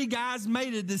 these 3 guys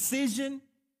made a decision.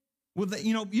 Well,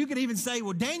 you could even say,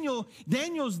 well,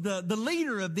 Daniel's the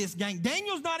leader of this gang.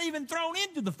 Daniel's not even thrown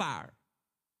into the fire.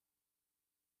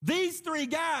 These 3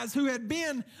 guys who had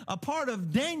been a part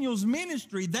of Daniel's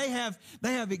ministry, they have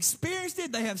experienced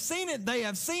it, they have seen it, they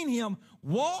have seen him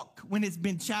walk when it's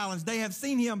been challenged. They have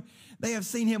seen him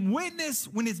witness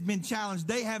when it's been challenged.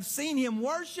 They have seen him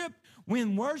worship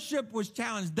when worship was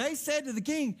challenged, they said to the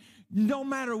king, no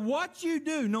matter what you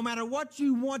do, no matter what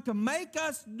you want to make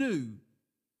us do,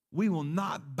 we will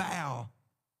not bow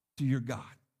to your God.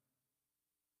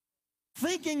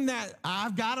 Thinking that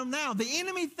I've got him now. The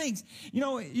enemy thinks,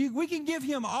 we can give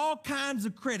him all kinds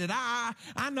of credit. I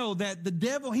know that the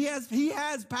devil, he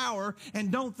has power,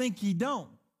 and don't think he don't.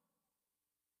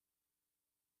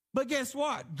 But guess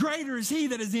what? Greater is he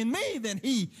that is in me than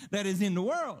he that is in the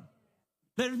world.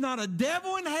 There's not a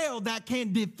devil in hell that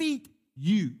can defeat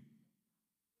you.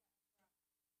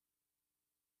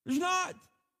 There's not.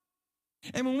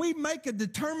 And when we make a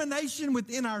determination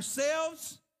within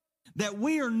ourselves that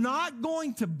we are not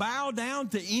going to bow down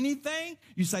to anything,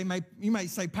 you may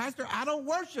say, Pastor, I don't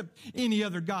worship any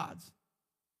other gods.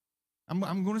 I'm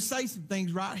going to say some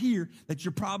things right here that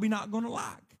you're probably not going to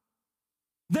like.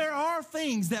 There are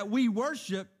things that we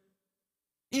worship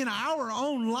in our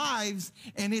own lives,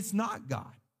 and it's not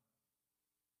God.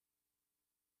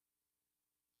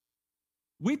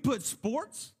 We put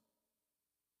sports,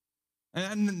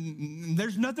 and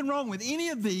there's nothing wrong with any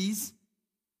of these.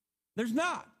 There's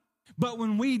not. But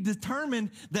when we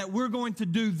determine that we're going to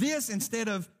do this instead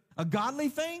of a godly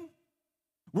thing,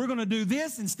 we're going to do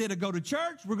this instead of go to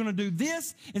church, we're going to do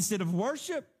this instead of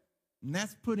worship, and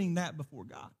that's putting that before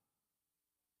God.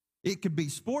 It could be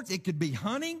sports. It could be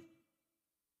hunting.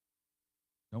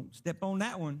 Don't step on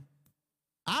that one.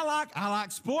 I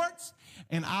like sports,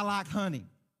 and I like hunting.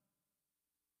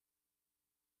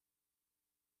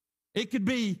 It could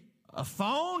be a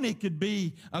phone. It could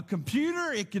be a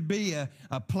computer. It could be a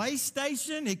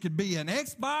PlayStation. It could be an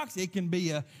Xbox. It can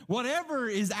be whatever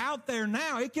is out there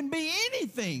now. It can be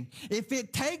anything. If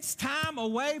it takes time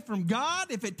away from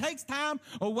God, if it takes time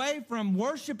away from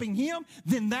worshiping him,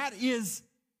 then that is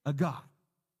a God.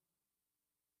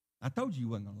 I told you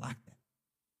wasn't going to like that.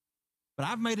 But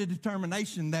I've made a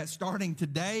determination that starting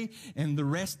today and the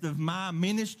rest of my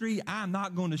ministry, I'm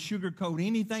not going to sugarcoat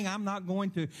anything. I'm not going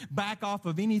to back off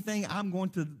of anything. I'm going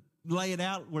to lay it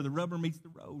out where the rubber meets the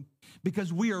road,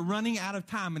 because we are running out of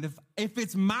time. And if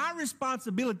it's my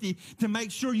responsibility to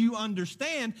make sure you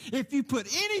understand, if you put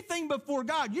anything before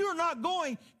God, you're not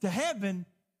going to heaven,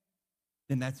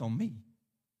 then that's on me.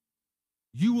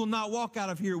 You will not walk out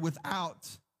of here without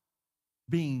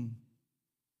being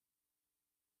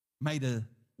made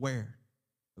aware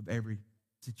of every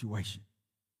situation.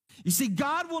 You see,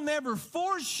 God will never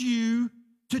force you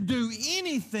to do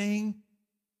anything,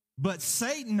 but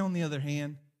Satan, on the other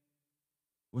hand,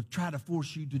 will try to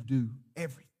force you to do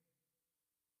everything.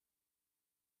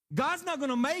 God's not going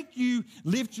to make you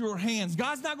lift your hands.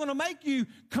 God's not going to make you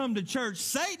come to church.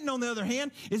 Satan, on the other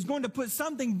hand, is going to put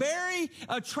something very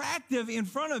attractive in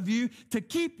front of you to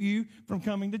keep you from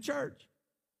coming to church.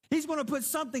 He's going to put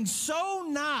something so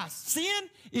nice. Sin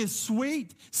is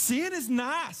sweet. Sin is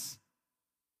nice.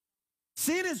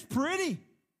 Sin is pretty.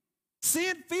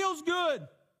 Sin feels good.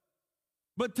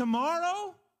 But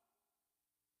tomorrow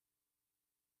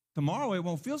it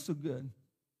won't feel so good.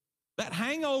 That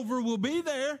hangover will be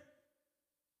there.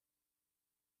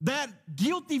 That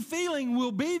guilty feeling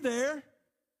will be there.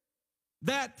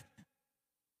 That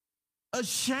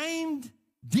ashamed,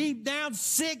 deep down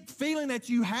sick feeling that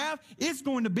you have, it's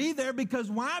going to be there.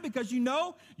 Because why? Because you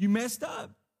know you messed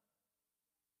up.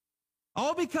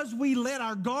 All because we let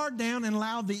our guard down and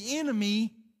allow the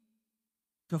enemy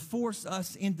to force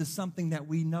us into something that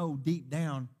we know deep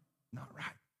down not right.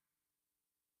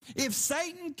 If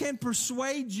Satan can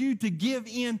persuade you to give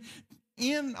in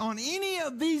on any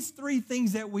of these three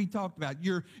things that we talked about,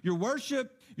 your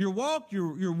worship, your walk,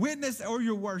 your witness, or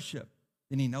your worship,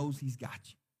 then he knows he's got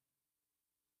you.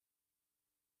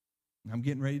 I'm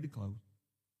getting ready to close.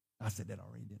 I said that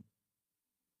already, didn't I?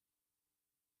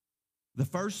 The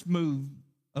first move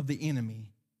of the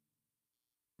enemy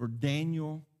for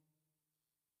Daniel,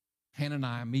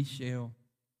 Hananiah, Mishael,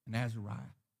 and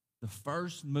Azariah, the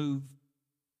first move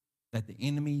that the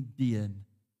enemy did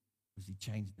was he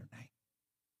changed their name.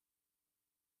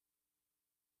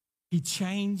 He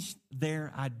changed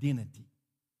their identity.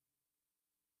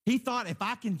 He thought, if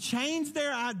I can change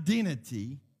their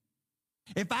identity,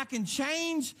 if I can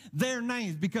change their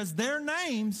names, because their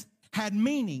names had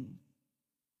meaning.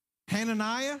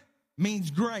 Hananiah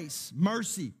means grace,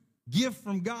 mercy, gift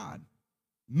from God.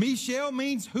 Mishael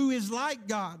means who is like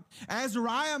God.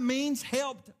 Azariah means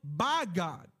helped by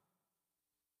God.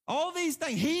 All these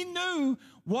things, he knew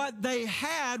what they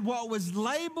had, what was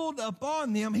labeled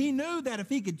upon them. He knew that if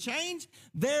he could change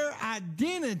their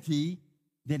identity,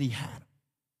 then he had them.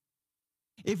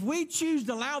 If we choose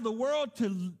to allow the world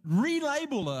to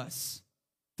relabel us,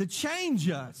 to change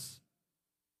us,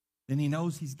 then he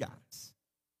knows he's got us.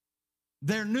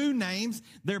 their new names,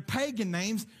 their pagan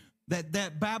names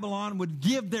that Babylon would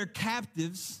give their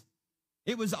captives,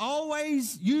 it was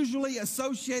always usually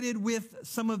associated with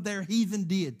some of their heathen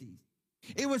deities.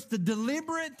 It was a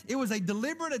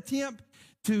deliberate attempt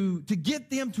to get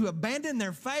them to abandon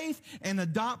their faith and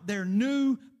adopt their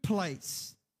new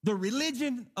place, the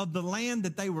religion of the land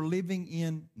that they were living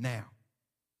in now.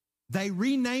 They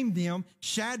renamed them.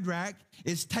 Shadrach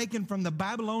is taken from the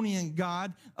Babylonian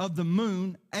god of the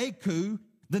moon, Aku.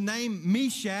 The name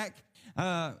Meshach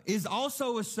is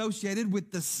also associated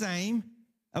with the same.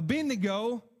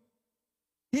 Abednego,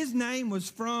 his name was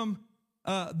from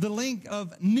the link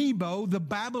of Nebo, the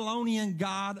Babylonian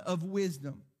god of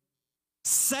wisdom.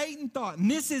 Satan thought, and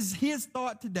this is his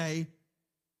thought today,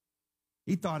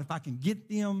 he thought, if I can get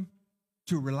them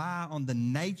to rely on the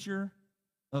nature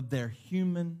of their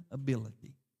human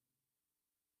ability,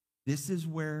 this is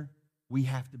where we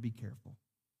have to be careful.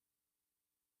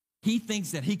 He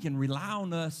thinks that he can rely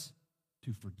on us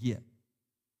to forget.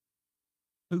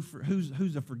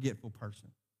 Who's a forgetful person?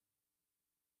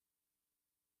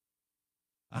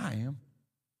 I am.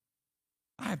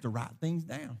 I have to write things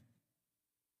down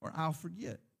or I'll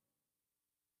forget.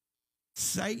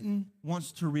 Satan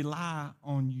wants to rely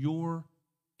on your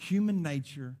human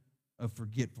nature of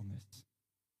forgetfulness.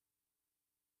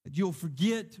 That you'll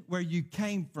forget where you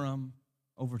came from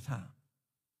over time.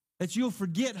 That you'll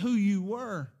forget who you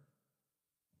were.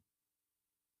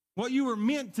 What you were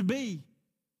meant to be.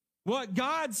 What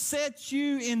God set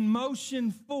you in motion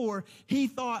for. He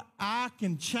thought, I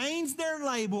can change their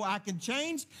label, I can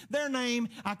change their name,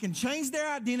 I can change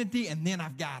their identity, and then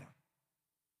I've got them.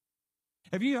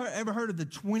 Have you ever heard of the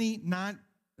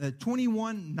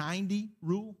 2190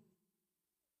 rule?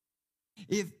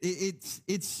 If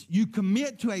it's you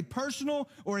commit to a personal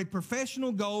or a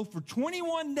professional goal for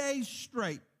 21 days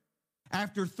straight.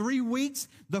 After 3 weeks,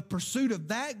 the pursuit of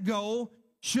that goal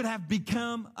should have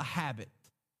become a habit.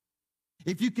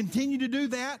 If you continue to do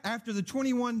that after the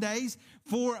 21 days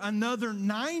for another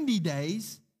 90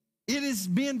 days, it has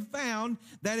been found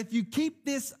that if you keep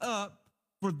this up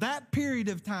for that period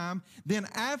of time, then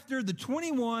after the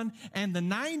 21 and the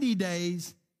 90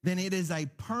 days, then it is a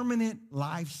permanent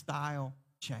lifestyle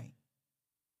change.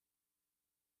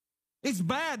 It's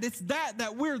bad. It's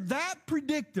that we're that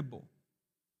predictable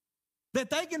that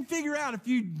they can figure out if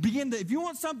you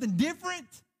want something different,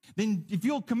 then if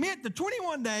you'll commit to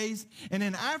 21 days and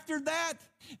then after that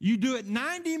you do it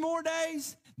 90 more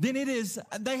days, then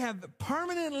they have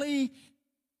permanently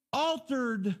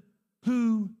altered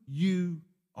who you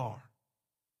are.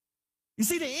 You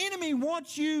see, the enemy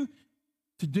wants you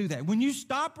to do that. When you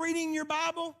stop reading your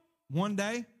Bible, 1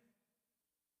 day,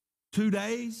 2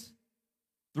 days,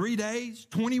 3 days,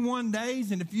 21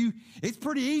 days, and it's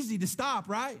pretty easy to stop,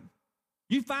 right?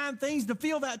 You find things to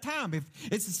fill that time. If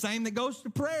it's the same that goes to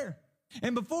prayer.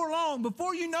 And before long,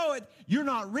 before you know it, you're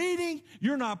not reading,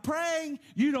 you're not praying,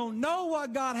 you don't know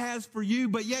what God has for you,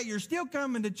 but yet you're still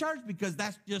coming to church because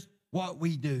that's just what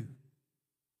we do.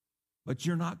 But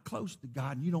you're not close to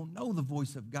God, and you don't know the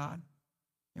voice of God.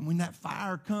 And when that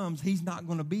fire comes, he's not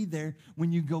going to be there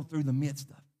when you go through the midst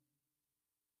of it.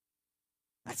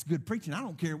 That's good preaching. I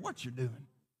don't care what you're doing.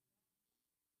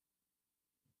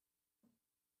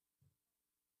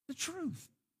 The truth.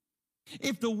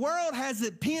 If the world has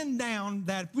it pinned down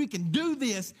that if we can do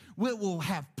this, it will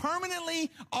have permanently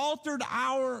altered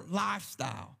our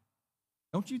lifestyle.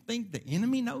 Don't you think the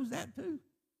enemy knows that too?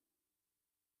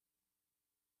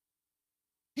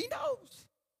 He knows.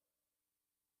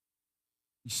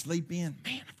 You sleep in,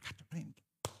 man,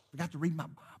 forgot to read my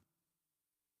Bible.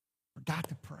 Forgot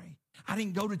to pray. I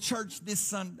didn't go to church this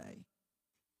Sunday.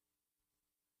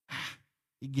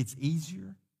 It gets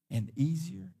easier and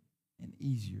easier and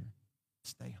easier to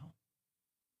stay home.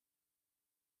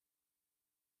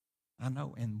 I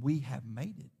know, and we have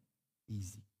made it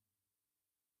easy.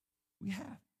 We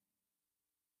have.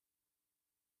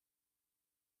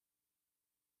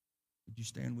 Would you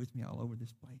stand with me all over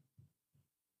this plate?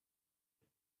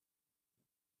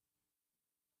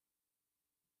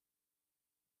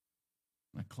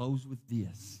 I close with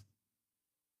this.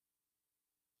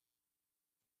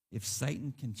 If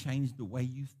Satan can change the way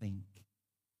you think,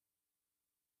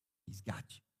 he's got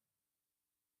you.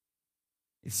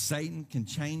 If Satan can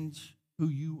change who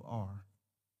you are,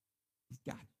 he's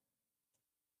got you.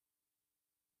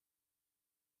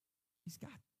 He's got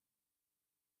you.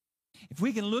 If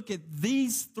we can look at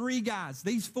these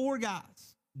 4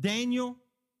 guys, Daniel,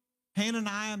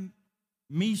 Hananiah,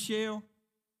 Mishael,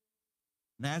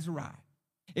 and Azariah.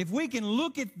 If we can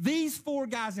look at these 4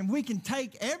 guys and we can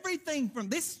take everything from,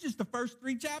 this is just the first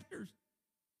 3 chapters.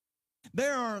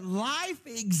 There are life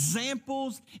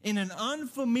examples in an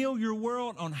unfamiliar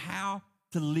world on how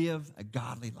to live a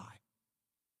godly life.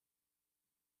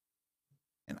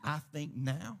 And I think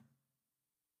now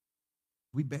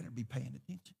we better be paying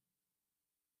attention.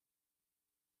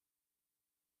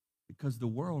 Because the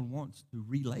world wants to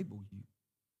relabel you.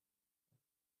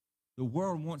 The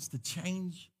world wants to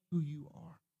change who you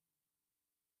are.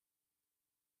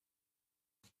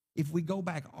 If we go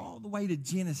back all the way to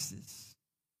Genesis,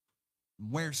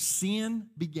 where sin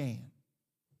began,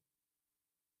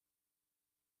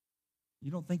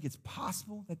 you don't think it's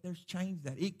possible that there's change,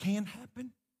 that it can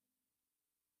happen?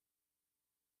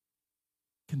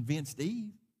 Convinced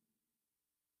Eve.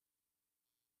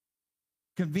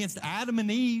 Convinced Adam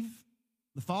and Eve,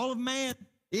 the fall of man.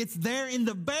 It's there in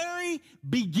the very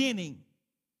beginning.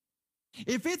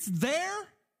 If it's there,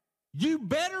 you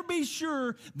better be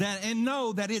sure that and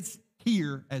know that it's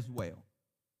here as well.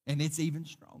 And it's even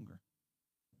stronger.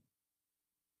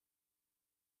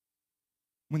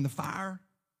 When the fire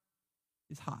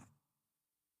is hot.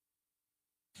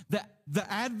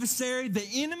 The adversary, the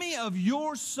enemy of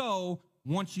your soul,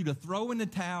 wants you to throw in the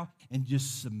towel and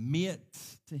just submit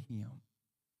to him.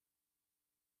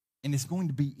 And it's going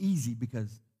to be easy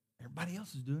because everybody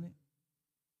else is doing it.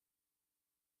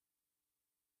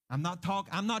 I'm not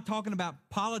talking about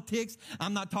politics.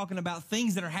 I'm not talking about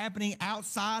things that are happening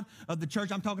outside of the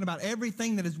church. I'm talking about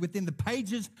everything that is within the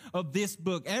pages of this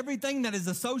book, everything that is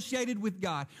associated with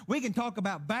God. We can talk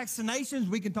about vaccinations.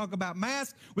 We can talk about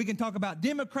masks. We can talk about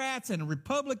Democrats and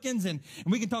Republicans, and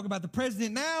we can talk about the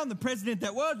president now and the president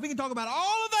that was. We can talk about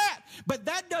all of that, but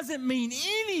that doesn't mean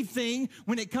anything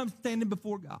when it comes to standing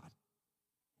before God.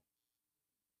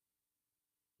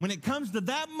 When it comes to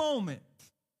that moment,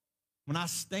 when I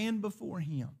stand before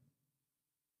him,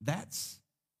 that's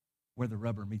where the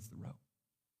rubber meets the road.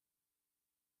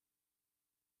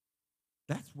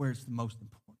 That's where it's the most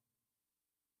important.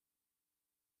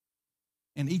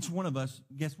 And each one of us,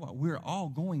 guess what? We're all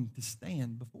going to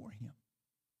stand before him.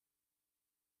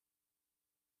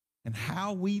 And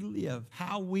how we live,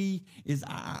 how we is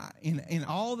in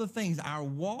all the things, our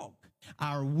walk,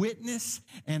 our witness,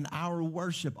 and our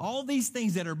worship, all these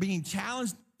things that are being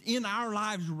challenged in our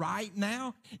lives right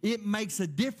now, it makes a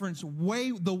difference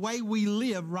the way we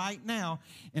live right now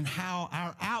and how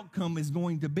our outcome is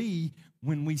going to be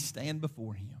when we stand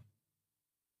before him.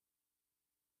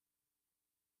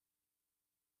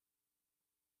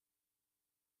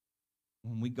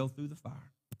 When we go through the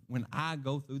fire, when I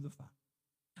go through the fire.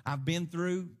 We've been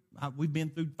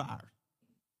through fires.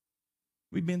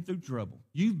 We've been through trouble.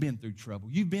 You've been through trouble.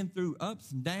 You've been through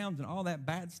ups and downs and all that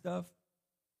bad stuff.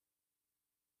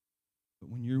 But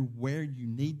when you're where you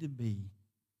need to be,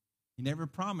 he never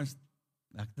promised,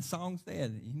 like the song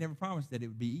said, he never promised that it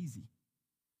would be easy.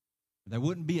 There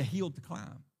wouldn't be a hill to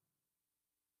climb.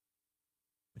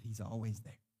 But he's always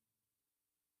there.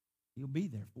 He'll be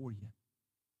there for you.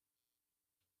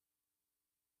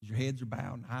 As your heads are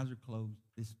bowed and eyes are closed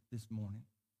this morning,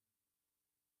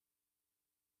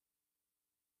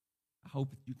 I hope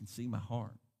that you can see my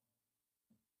heart.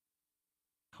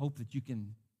 I hope that you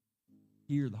can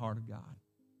hear the heart of God.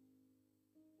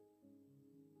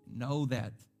 Know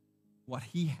that what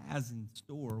he has in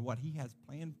store, what he has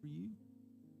planned for you,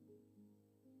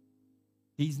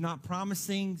 he's not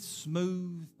promising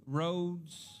smooth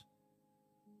roads,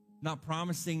 not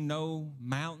promising no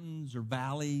mountains or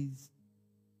valleys,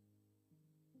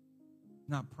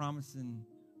 not promising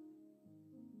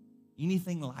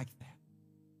anything like that.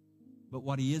 But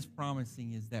what he is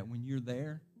promising is that when you're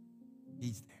there,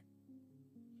 he's there.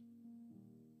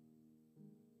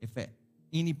 If at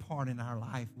any part in our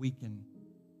life we can,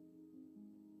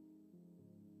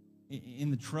 in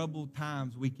the troubled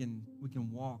times, we can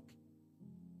walk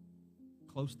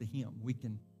close to him. We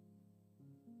can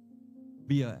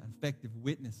be an effective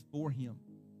witness for him,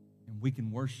 and we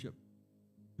can worship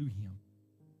to him.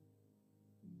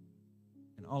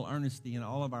 In all earnesty and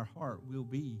all of our heart, we'll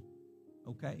be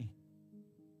okay.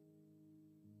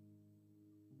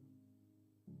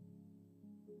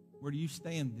 Where do you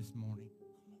stand this morning?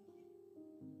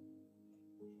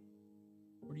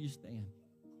 Where do you stand?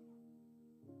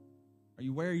 Are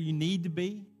you where you need to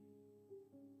be?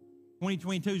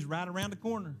 2022 is right around the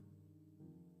corner.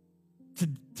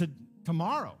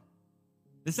 Tomorrow,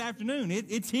 this afternoon,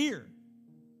 it's here.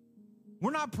 We're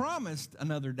not promised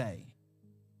another day.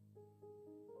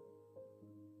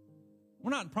 We're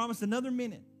not promised another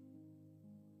minute.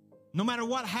 No matter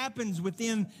what happens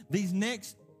within these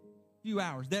next Few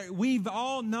hours. We've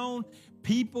all known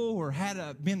people or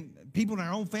been people in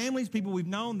our own families, people we've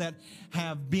known that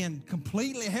have been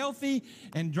completely healthy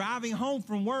and driving home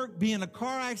from work, be in a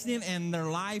car accident, and their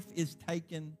life is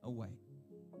taken away.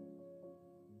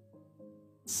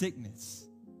 Sickness,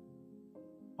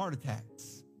 heart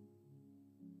attacks.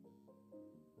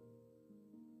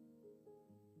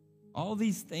 All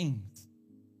these things,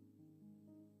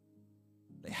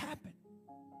 they happen.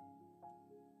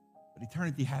 But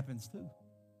eternity happens too.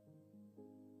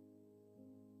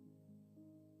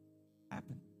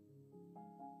 Happen.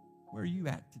 Where are you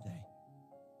at today?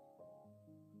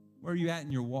 Where are you at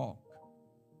in your walk?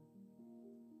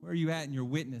 Where are you at in your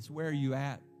witness? Where are you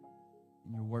at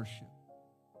in your worship?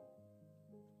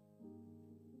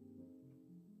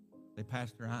 Say,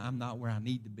 Pastor, I'm not where I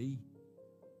need to be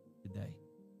today.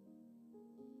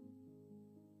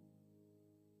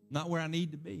 Not where I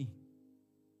need to be.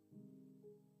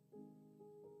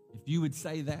 If you would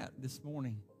say that this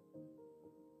morning,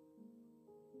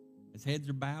 as heads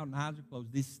are bowed and eyes are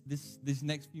closed, this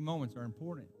next few moments are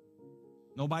important.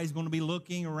 Nobody's going to be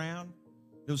looking around.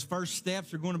 Those first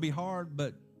steps are going to be hard,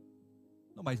 but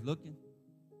nobody's looking.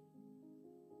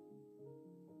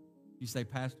 You say,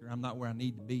 Pastor, I'm not where I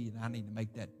need to be, and I need to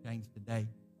make that change today.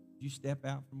 Would you step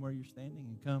out from where you're standing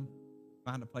and come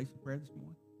find a place of prayer this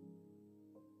morning?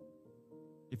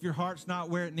 If your heart's not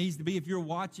where it needs to be, if you're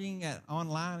watching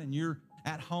online and you're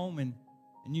at home and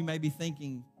you may be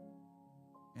thinking,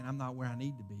 man, I'm not where I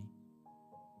need to be,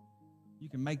 you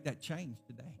can make that change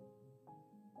today.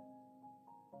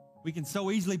 We can so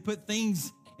easily put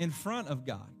things in front of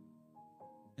God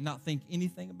and not think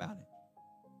anything about it.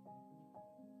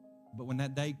 But when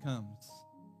that day comes,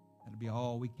 that'll be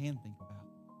all we can think about.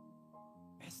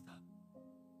 Messed up.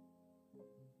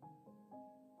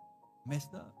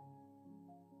 Messed up.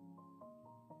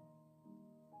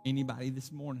 Anybody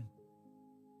this morning?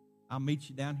 I'll meet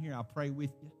you down here. I'll pray with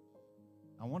you.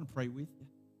 I want to pray with you.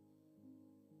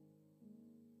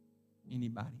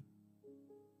 Anybody?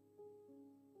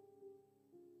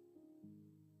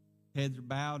 Heads are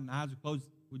bowed and eyes are closed.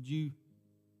 Would you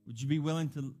be willing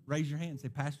to raise your hand and say,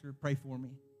 Pastor, pray for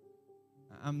me?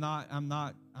 I'm not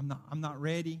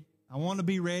ready. I want to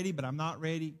be ready, but I'm not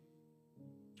ready.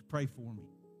 Would you pray for me?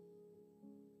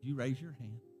 Would you raise your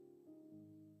hand?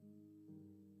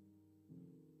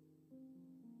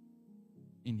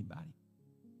 Anybody?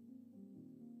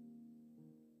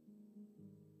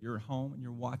 You're at home and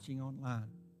you're watching online.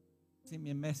 Send me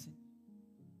a message.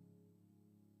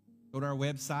 Go to our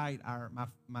website.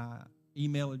 My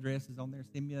email address is on there.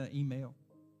 Send me an email.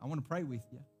 I want to pray with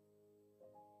you.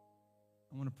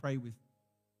 I want to pray with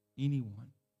anyone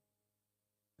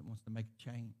that wants to make a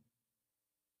change.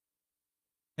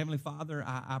 Heavenly Father,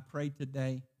 I pray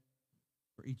today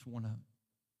for each one of them.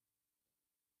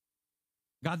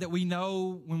 God, that we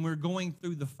know when we're going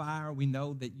through the fire, we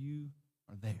know that you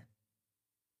are there.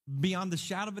 Beyond the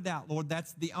shadow of a doubt, Lord,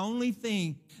 that's the only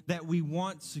thing that we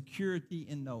want security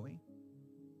in knowing,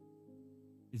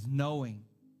 is knowing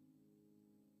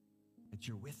that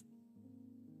you're with me.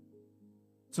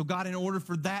 So God, in order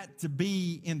for that to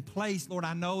be in place, Lord,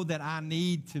 I know that I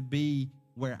need to be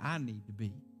where I need to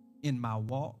be in my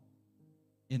walk,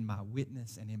 in my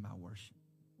witness, and in my worship.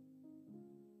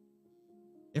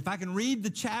 If I can read the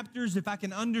chapters, if I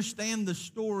can understand the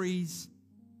stories,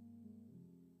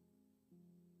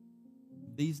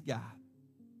 these guys,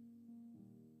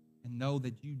 and know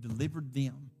that you delivered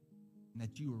them and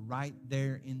that you were right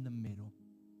there in the middle,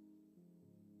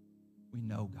 we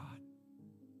know, God,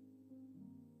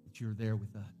 that you're there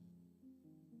with us.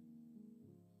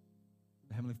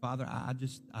 Heavenly Father, I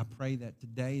pray that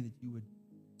today that you would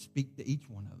speak to each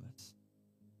one of us,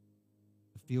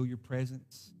 to feel your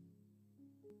presence,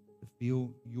 to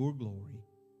feel your glory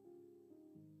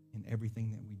in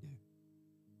everything that we do.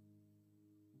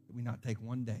 That we not take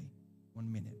one day,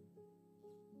 1 minute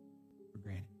for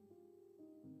granted.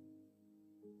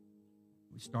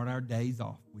 We start our days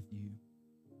off with you,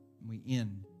 and we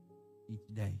end each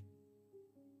day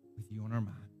with you on our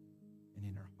mind and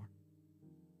in our heart.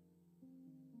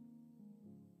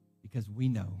 Because we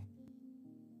know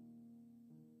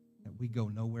that we go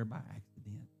nowhere by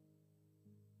accident.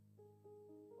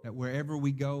 That wherever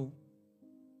we go,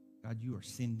 God, you are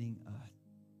sending us.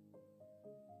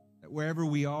 That wherever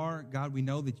we are, God, we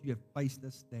know that you have placed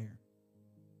us there.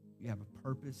 You have a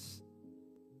purpose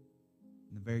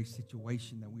in the very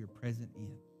situation that we are present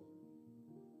in.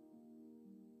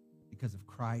 Because of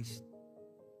Christ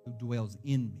who dwells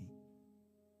in me,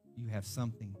 you have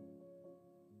something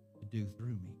to do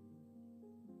through me.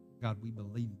 God, we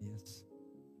believe this.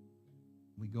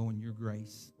 We go in your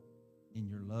grace, in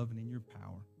your love, and in your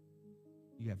power.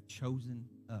 You have chosen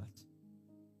us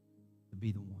to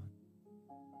be the one.